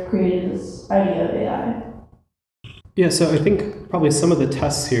have created this idea of AI? Yeah, so I think probably some of the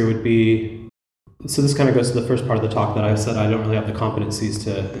tests here would be, so this kind of goes to the first part of the talk that I said I don't really have the competencies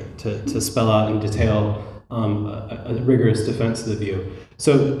to spell out in detail a rigorous defense of the view.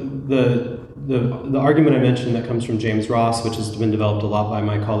 So the argument I mentioned that comes from James Ross, which has been developed a lot by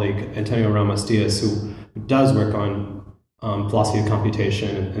my colleague Antonio Ramos Diaz, who does work on philosophy of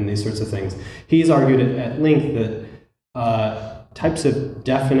computation and these sorts of things. He's argued at length that types of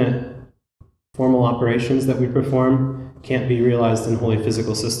definite formal operations that we perform can't be realized in wholly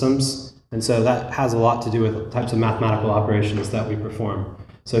physical systems. And so that has a lot to do with types of mathematical operations that we perform.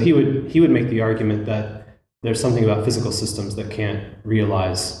 So he would make the argument that there's something about physical systems that can't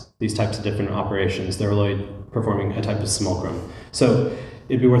realize these types of different operations. They're really performing a type of simulacrum. So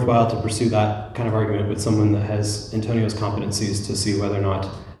it'd be worthwhile to pursue that kind of argument with someone that has Antonio's competencies to see whether or not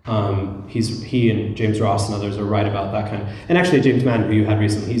he and James Ross and others are right about that kind of, and actually James Madden, who you had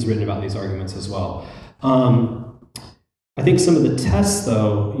recently, he's written about these arguments as well. I think some of the tests,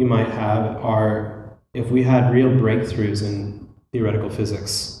 though, you might have are if we had real breakthroughs in theoretical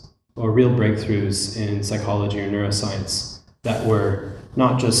physics or real breakthroughs in psychology or neuroscience that were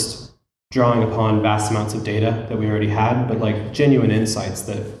not just drawing upon vast amounts of data that we already had, but genuine insights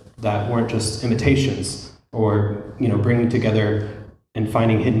that weren't just imitations or bringing together and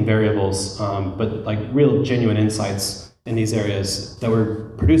finding hidden variables, but real genuine insights in these areas that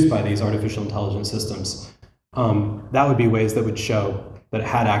were produced by these artificial intelligence systems. That would be ways that would show that it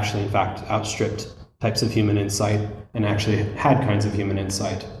had actually, in fact, outstripped types of human insight and actually had kinds of human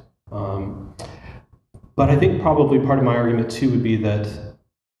insight. But I think probably part of my argument too would be that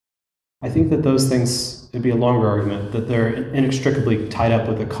I think that those things, it'd be a longer argument, that they're inextricably tied up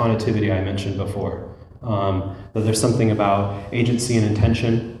with the connotivity I mentioned before. That there's something about agency and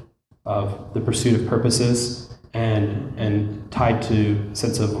intention of the pursuit of purposes and tied to a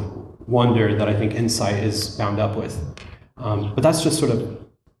sense of wonder that I think insight is bound up with. But that's just sort of,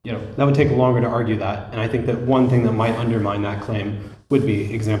 that would take longer to argue that. And I think that one thing that might undermine that claim would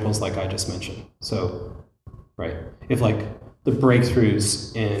be examples like I just mentioned. So, right, if like the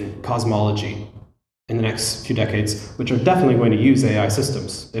breakthroughs in cosmology in the next few decades, which are definitely going to use AI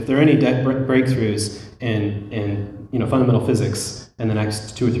systems. If there are any breakthroughs in fundamental physics in the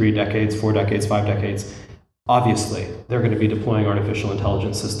next 2 or 3 decades, 4 decades, 5 decades, obviously they're going to be deploying artificial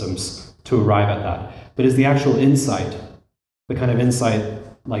intelligence systems to arrive at that. But is the actual insight, the kind of insight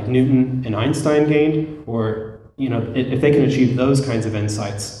like Newton and Einstein gained, or if they can achieve those kinds of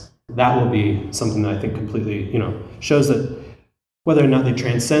insights, that will be something that I think completely shows that whether or not they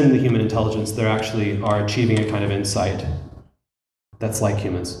transcend the human intelligence, they actually are achieving a kind of insight that's like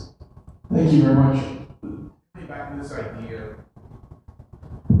humans. Thank you very much. Coming back to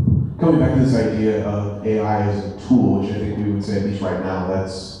this idea of AI as a tool, which I think we would say, at least right now,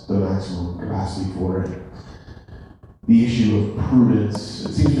 that's the maximum capacity for it. The issue of prudence,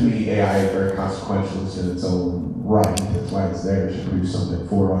 it seems to me AI is very consequentialist in its own right. That's why it's there to produce something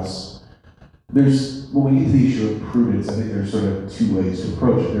for us. When we get to the issue of prudence, I think there's sort of 2 ways to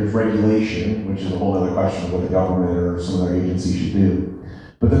approach it. There's regulation, which is a whole other question of what the government or some other agency should do.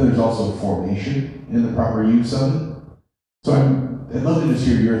 But then there's also formation in the proper use of it. So I'd love to just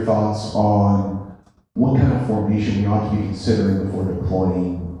hear your thoughts on what kind of formation we ought to be considering before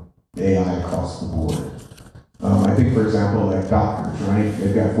deploying AI across the board. I think, for example, like doctors, right?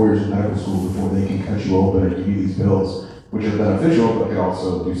 They've got 4 years of medical school before they can cut you open and give you these pills, which are beneficial, but could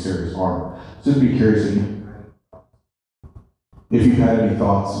also do serious harm. So just be curious if you've had any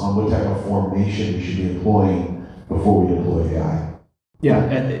thoughts on what type of formation we should be employing before we deploy AI. Yeah,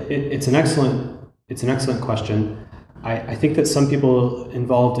 it's an excellent question. I think that some people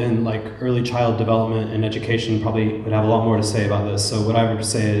involved in like early child development and education probably would have a lot more to say about this. So what I would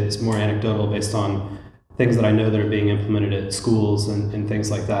say is more anecdotal based on things that I know that are being implemented at schools and things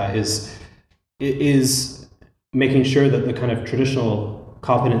like that is making sure that the kind of traditional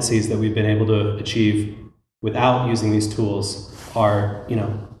competencies that we've been able to achieve without using these tools are,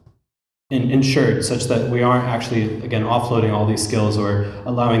 ensured such that we aren't actually, again, offloading all these skills or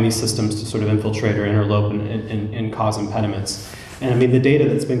allowing these systems to sort of infiltrate or interlope and cause impediments. And I mean, the data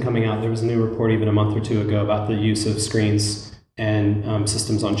that's been coming out, there was a new report even a month or 2 ago about the use of screens and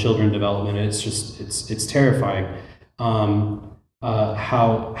systems on children development. And it's just, it's terrifying how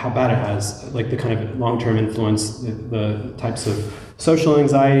bad it has, like the kind of long-term influence, the types of social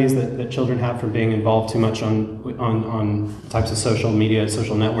anxieties that children have from being involved too much on types of social media,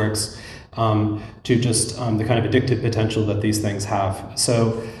 social networks, to just the kind of addictive potential that these things have.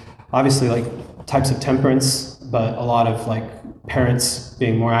 So obviously like types of temperance, but a lot of like parents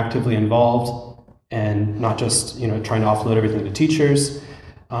being more actively involved and not just, trying to offload everything to teachers,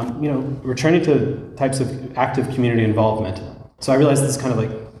 returning to types of active community involvement. So I realize this is kind of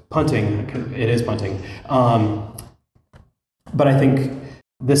like punting, it is punting. But I think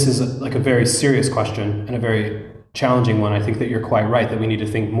this is like a very serious question and a very challenging one. I think that you're quite right that we need to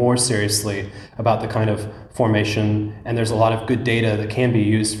think more seriously about the kind of formation, and there's a lot of good data that can be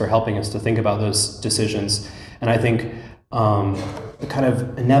used for helping us to think about those decisions. And I think the kind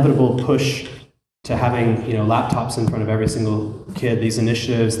of inevitable push to having laptops in front of every single kid, these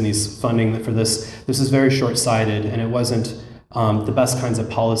initiatives and these funding for this is very short-sighted, and it wasn't the best kinds of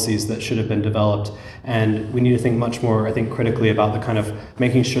policies that should have been developed. And we need to think much more, I think, critically about the kind of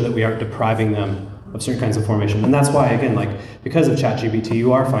making sure that we aren't depriving them of certain kinds of formation. And that's why, again, like because of ChatGPT,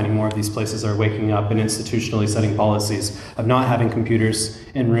 you are finding more of these places are waking up and institutionally setting policies of not having computers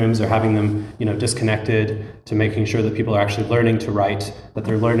in rooms or having them, disconnected, to making sure that people are actually learning to write, that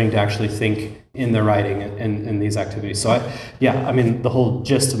they're learning to actually think in their writing and these activities. So the whole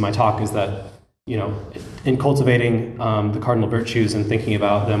gist of my talk is that, in cultivating the cardinal virtues and thinking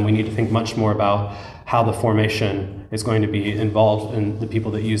about them, we need to think much more about how the formation is going to be involved in the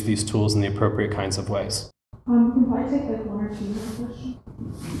people that use these tools in the appropriate kinds of ways. Can I take like 1 or 2 more questions?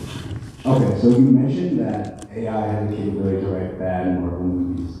 Okay, so you mentioned that AI has the capability to write bad and horrible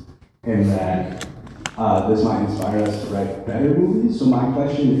movies, and that this might inspire us to write better movies. So my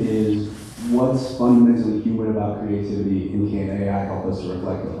question is, what's fundamentally human about creativity, and can AI help us to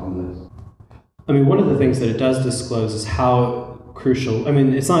reflect upon this? I mean, one of the things that it does disclose is how crucial,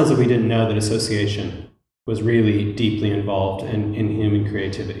 it's not as if we didn't know that association was really deeply involved in human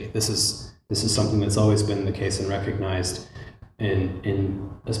creativity. This This is something that's always been the case and recognized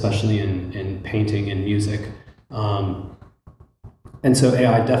especially in painting and music. And so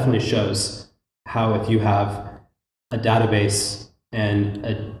AI definitely shows how if you have a database and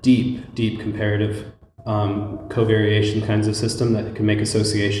a deep comparative covariation kinds of system that can make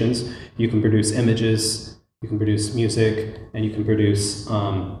associations, you can produce images, you can produce music, and you can produce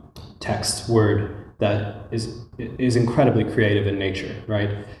text, word, that is incredibly creative in nature, right?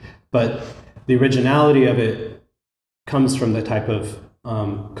 But the originality of it comes from the type of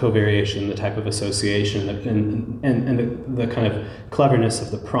covariation, the type of association, and the kind of cleverness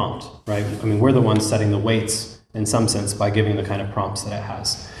of the prompt, right? I mean, we're the ones setting the weights in some sense by giving the kind of prompts that it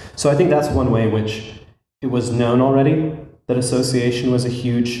has. So I think that's one way in which it was known already that association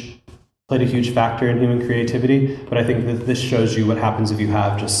played a huge factor in human creativity, but I think that this shows you what happens if you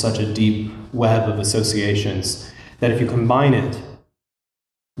have just such a deep web of associations, that if you combine it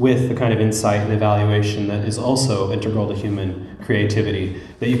with the kind of insight and evaluation that is also integral to human creativity,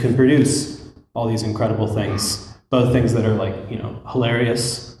 that you can produce all these incredible things, both things that are like,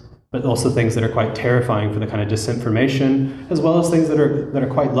 hilarious, but also things that are quite terrifying for the kind of disinformation, as well as things that are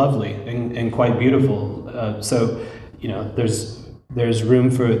quite lovely and quite beautiful. So there's room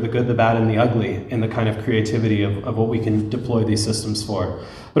for the good, the bad, and the ugly in the kind of creativity of what we can deploy these systems for.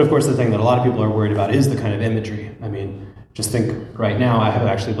 But of course, the thing that a lot of people are worried about is the kind of imagery. I mean, just think right now, I have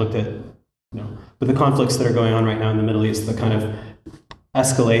actually looked at, with the conflicts that are going on right now in the Middle East, the kind of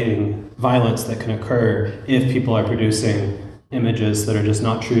escalating violence that can occur if people are producing images that are just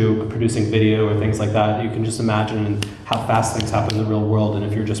not true, producing video or things like that. You can just imagine how fast things happen in the real world, and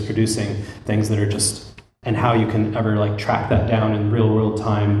if you're just producing things that are just, and how you can ever track that down in real world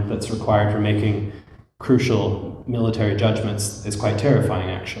time that's required for making crucial military judgments is quite terrifying,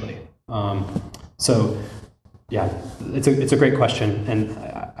 actually. So yeah, it's a great question, and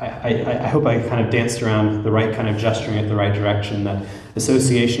I hope I kind of danced around the right kind of gesturing at the right direction, that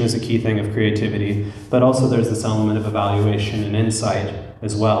association is a key thing of creativity, but also there's this element of evaluation and insight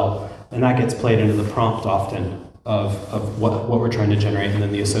as well, and that gets played into the prompt often of what we're trying to generate, and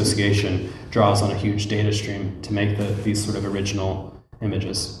then the association draws on a huge data stream to make these sort of original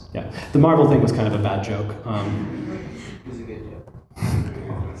images. Yeah, the Marvel thing was kind of a bad joke.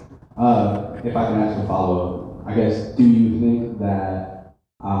 If I can ask a follow-up, I guess, do you think that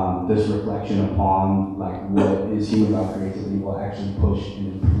this reflection upon what is human about creativity will actually push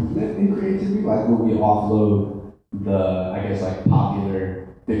an improvement in creativity? Will we offload the, popular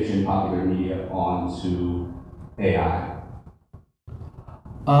fiction, popular media onto AI?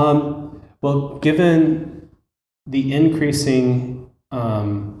 Well, given the increasing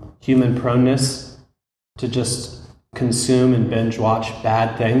human proneness to just consume and binge watch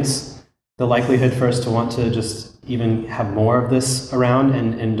bad things, the likelihood for us to want to just even have more of this around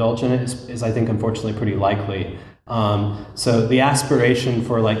and indulge in it is I think, unfortunately, pretty likely. So the aspiration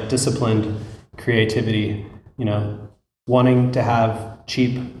for disciplined creativity, wanting to have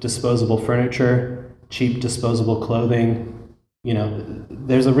cheap disposable furniture, cheap disposable clothing,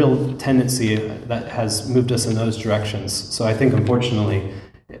 there's a real tendency that has moved us in those directions. So I think, unfortunately,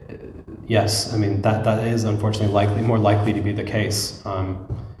 yes, I mean, that is unfortunately more likely to be the case.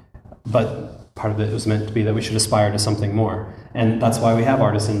 But part of it was meant to be that we should aspire to something more. And that's why we have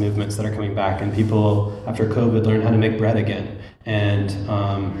artisan movements that are coming back, and people, after COVID, learned how to make bread again. And,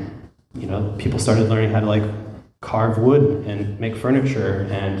 people started learning how to carve wood and make furniture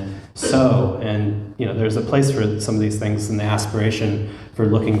and sew. And, there's a place for some of these things, and the aspiration for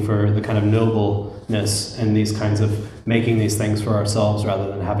looking for the kind of nobleness and these kinds of making these things for ourselves rather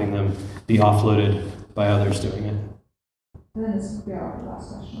than having them be offloaded by others doing it. And then this will be our last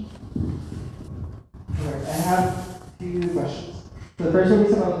question. All right, I have a few questions. So the first one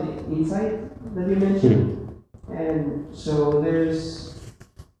is about the insight that you mentioned. And so there's,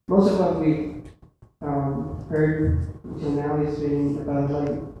 most of what we heard until now is been about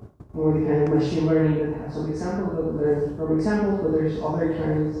more the kind of machine learning that has some examples, but learn from examples, but there's other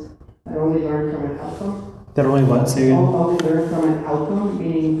kinds that only learn from an outcome. That only what? Say Only learn from an outcome,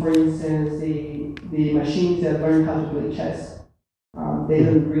 meaning, for instance, the machines that learn how to play chess. They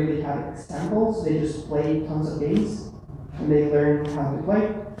don't really have examples, they just play tons of games, and they learn how to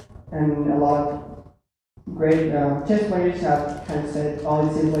play. And a lot of great chess players have kind of said, it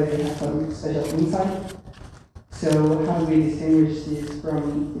seems like they have some special insight. So how do we distinguish this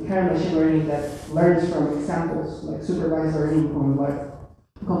from the kind of machine learning that learns from examples, like supervised learning,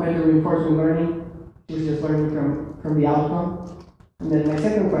 compared to reinforcement learning, which is just learning from the outcome? And then my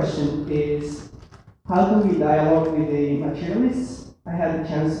second question is, how can we dialogue with the materialists? I had the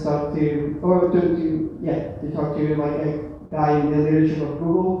chance to talk to a guy in the leadership of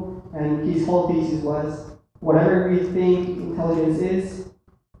Google, And his whole thesis was, whatever we think intelligence is,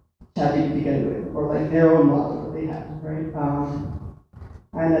 ChatGPT can do it, or like their own model that they have, right?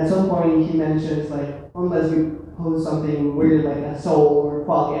 And at some point he mentions like, unless we pose something weird like a soul or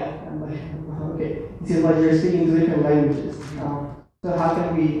qualia, I'm like, okay, it seems like you're speaking two different languages. So how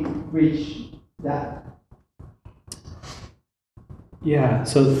can we reach that? Yeah,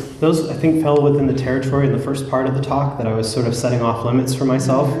 so those I think fell within the territory in the first part of the talk that I was sort of setting off limits for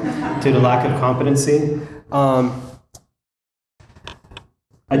myself due to lack of competency. I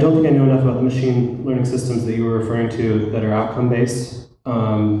don't think I know enough about the machine learning systems that you were referring to that are outcome-based,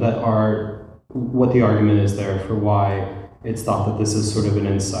 that are what the argument is there for why it's thought that this is sort of an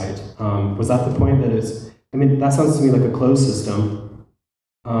insight. Was that the point that it's, I mean, that sounds to me like a closed system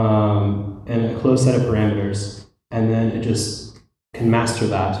and a closed set of parameters, and then it just can master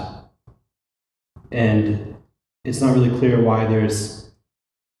that. And it's not really clear why there's,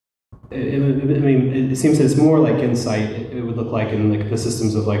 it seems that it's more like insight, it would look like in like the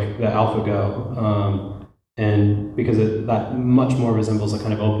systems of like the AlphaGo, and because that much more resembles a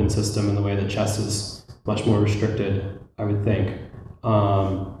kind of open system in the way that chess is much more restricted, I would think.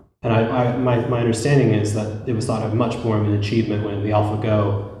 And my understanding is that it was thought of much more of an achievement when the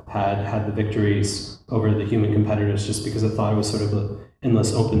AlphaGo had the victories over the human competitors, just because it thought it was sort of an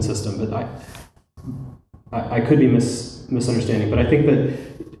endless open system. But I could be misunderstanding, but I think that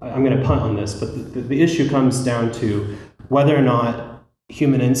I'm going to punt on this, but the issue comes down to whether or not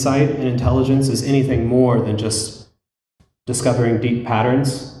human insight and intelligence is anything more than just discovering deep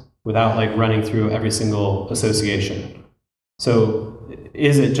patterns without like running through every single association. So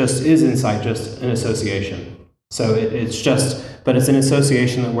is insight just an association? So but it's an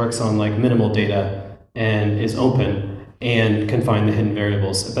association that works on like minimal data and is open and can find the hidden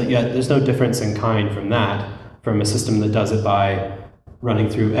variables. But yet there's no difference in kind from a system that does it by running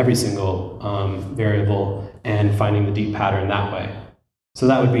through every single variable and finding the deep pattern that way. So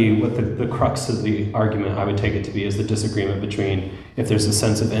that would be what the crux of the argument I would take it to be, is the disagreement between if there's a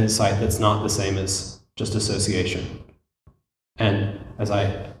sense of insight that's not the same as just association. And as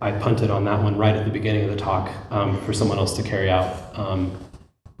I punted on that one right at the beginning of the talk for someone else to carry out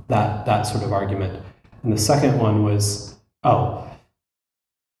that sort of argument. And the second one was, I'm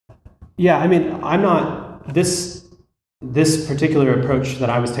not, this particular approach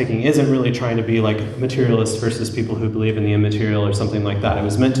that I was taking isn't really trying to be like materialist versus people who believe in the immaterial or something like that. It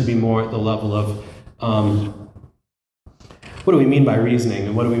was meant to be more at the level of what do we mean by reasoning,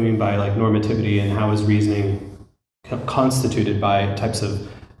 and what do we mean by like normativity, and how is reasoning constituted by types of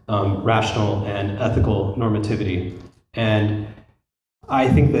rational and ethical normativity. And I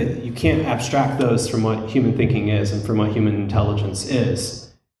think that you can't abstract those from what human thinking is and from what human intelligence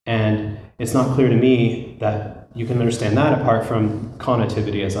is. And it's not clear to me that you can understand that apart from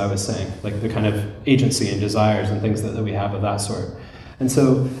cognitivity, as I was saying, like the kind of agency and desires and things that we have of that sort. And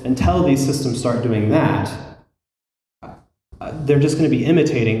so until these systems start doing that, they're just going to be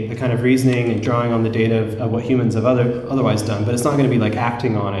imitating the kind of reasoning and drawing on the data of what humans have otherwise done, but it's not going to be like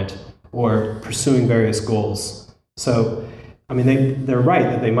acting on it or pursuing various goals. So, I mean, they're right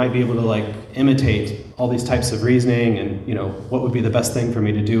that they might be able to like imitate all these types of reasoning and, you know, what would be the best thing for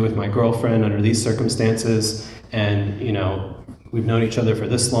me to do with my girlfriend under these circumstances, and, you know, we've known each other for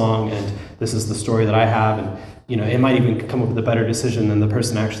this long, and this is the story that I have, and, you know, it might even come up with a better decision than the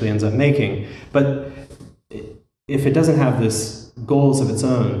person actually ends up making. But if it doesn't have this goals of its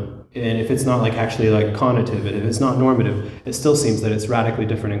own, and if it's not like actually like cognitive, and if it's not normative, it still seems that it's radically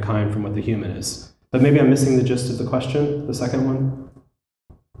different in kind from what the human is. But maybe I'm missing the gist of the question, the second one.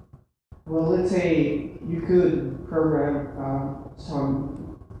 Well, let's say you could program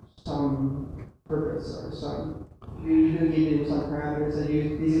some purpose or some. You could give it some parameters that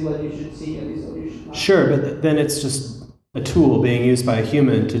this is what you should see and this is what you should not. Sure, but then it's just a tool being used by a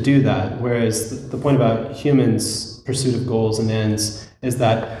human to do that. Whereas the point about humans' pursuit of goals and ends is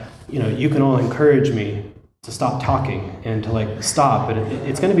that, you know, you can all encourage me to stop talking and to like stop, but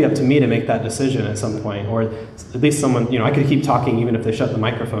it's going to be up to me to make that decision at some point, or at least someone, you know, I could keep talking even if they shut the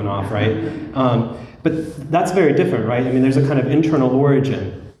microphone off, right? But that's very different, right? I mean, there's a kind of internal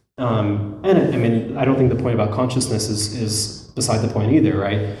origin, and I mean, I don't think the point about consciousness is beside the point either,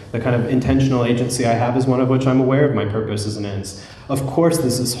 right? The kind of intentional agency I have is one of which I'm aware of my purposes and ends. Of course,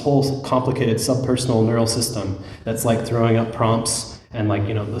 there's this whole complicated subpersonal neural system that's like throwing up prompts, and like,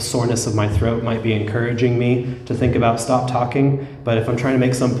 you know, the soreness of my throat might be encouraging me to think about stop talking. But if I'm trying to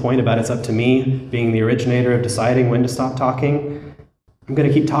make some point about it's up to me being the originator of deciding when to stop talking, I'm going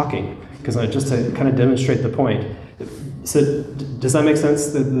to keep talking, because just to kind of demonstrate the point. So does that make sense,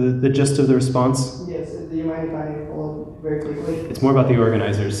 the gist of the response? Yes. Do you mind if I follow very quickly? It's more about the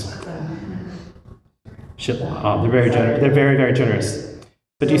organizers. They're very generous. They're very, very generous.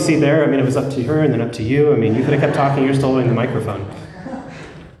 But do you see there? I mean, it was up to her and then up to you. I mean, you could have kept talking. You're still holding the microphone.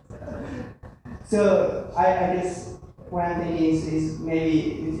 So I guess what I'm thinking is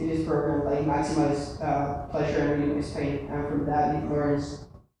maybe it is programmed like maximize pleasure and minimize pain, and from that it learns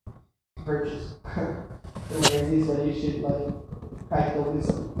virtues. It learns what you should like practical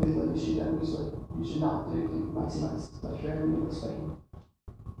wisdom, what you should and what you should not do to maximize pleasure and minimize pain.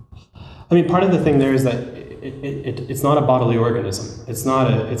 I mean, part of the thing there is that it's not a bodily organism. It's not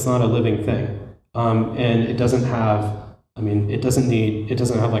a living thing, and it doesn't have. I mean, it doesn't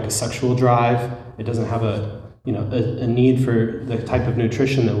have like a sexual drive. It doesn't have a need for the type of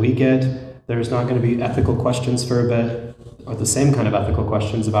nutrition that we get. There's not going to be ethical questions for a bit, or the same kind of ethical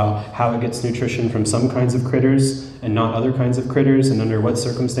questions about how it gets nutrition from some kinds of critters and not other kinds of critters, and under what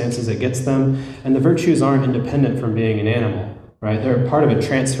circumstances it gets them. And the virtues aren't independent from being an animal, right? They're part of a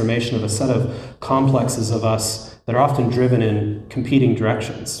transformation of a set of complexes of us that are often driven in competing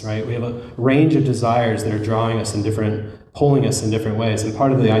directions, right? We have a range of desires that are pulling us in different ways. And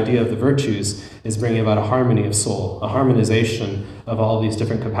part of the idea of the virtues is bringing about a harmony of soul, a harmonization of all these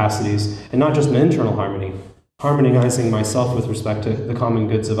different capacities, and not just an internal harmony, harmonizing myself with respect to the common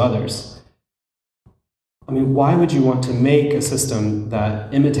goods of others. I mean, why would you want to make a system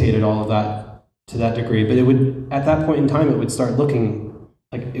that imitated all of that to that degree? But it would, at that point in time, it would start looking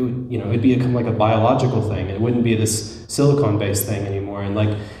like it would, it'd become like a biological thing. It wouldn't be this silicon-based thing anymore. And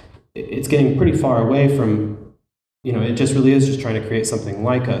like, it's getting pretty far away from, it just really is just trying to create something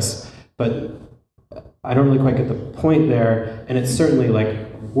like us. But I don't really quite get the point there. And it's certainly like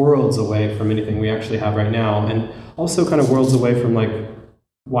worlds away from anything we actually have right now. And also kind of worlds away from like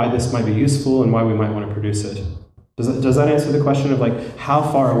why this might be useful and why we might want to produce it. Does that answer the question of like how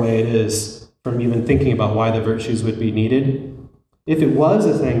far away it is from even thinking about why the virtues would be needed? If it was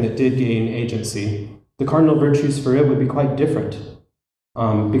a thing that did gain agency, the cardinal virtues for it would be quite different.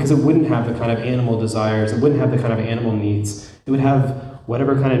 Because it wouldn't have the kind of animal desires, it wouldn't have the kind of animal needs. It would have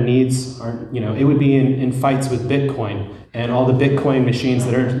whatever kind of needs are, it would be in fights with Bitcoin and all the Bitcoin machines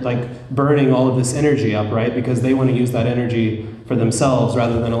that are like burning all of this energy up, right? Because they want to use that energy for themselves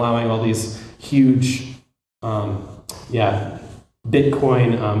rather than allowing all these huge, Bitcoin,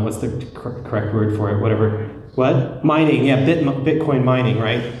 what's the correct word for it? Whatever. What? Mining, Bitcoin mining,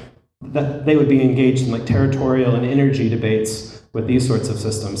 right? That they would be engaged in like territorial and energy debates with these sorts of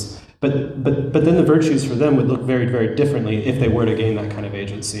systems. But then the virtues for them would look very, very differently if they were to gain that kind of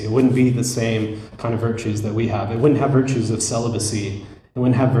agency. It wouldn't be the same kind of virtues that we have. It wouldn't have virtues of celibacy. It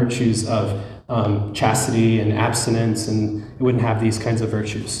wouldn't have virtues of chastity and abstinence, and it wouldn't have these kinds of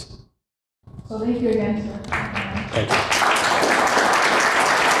virtues. So thank you again, sir. Thank you.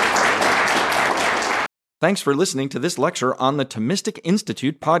 Thanks for listening to this lecture on the Thomistic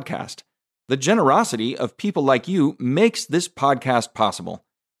Institute podcast. The generosity of people like you makes this podcast possible.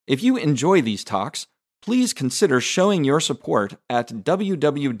 If you enjoy these talks, please consider showing your support at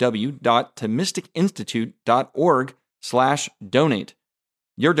www.thomisticinstitute.org/donate.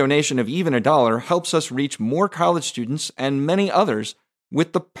 Your donation of even $1 helps us reach more college students and many others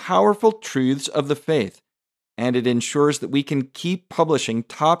with the powerful truths of the faith, and it ensures that we can keep publishing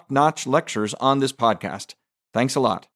top-notch lectures on this podcast. Thanks a lot.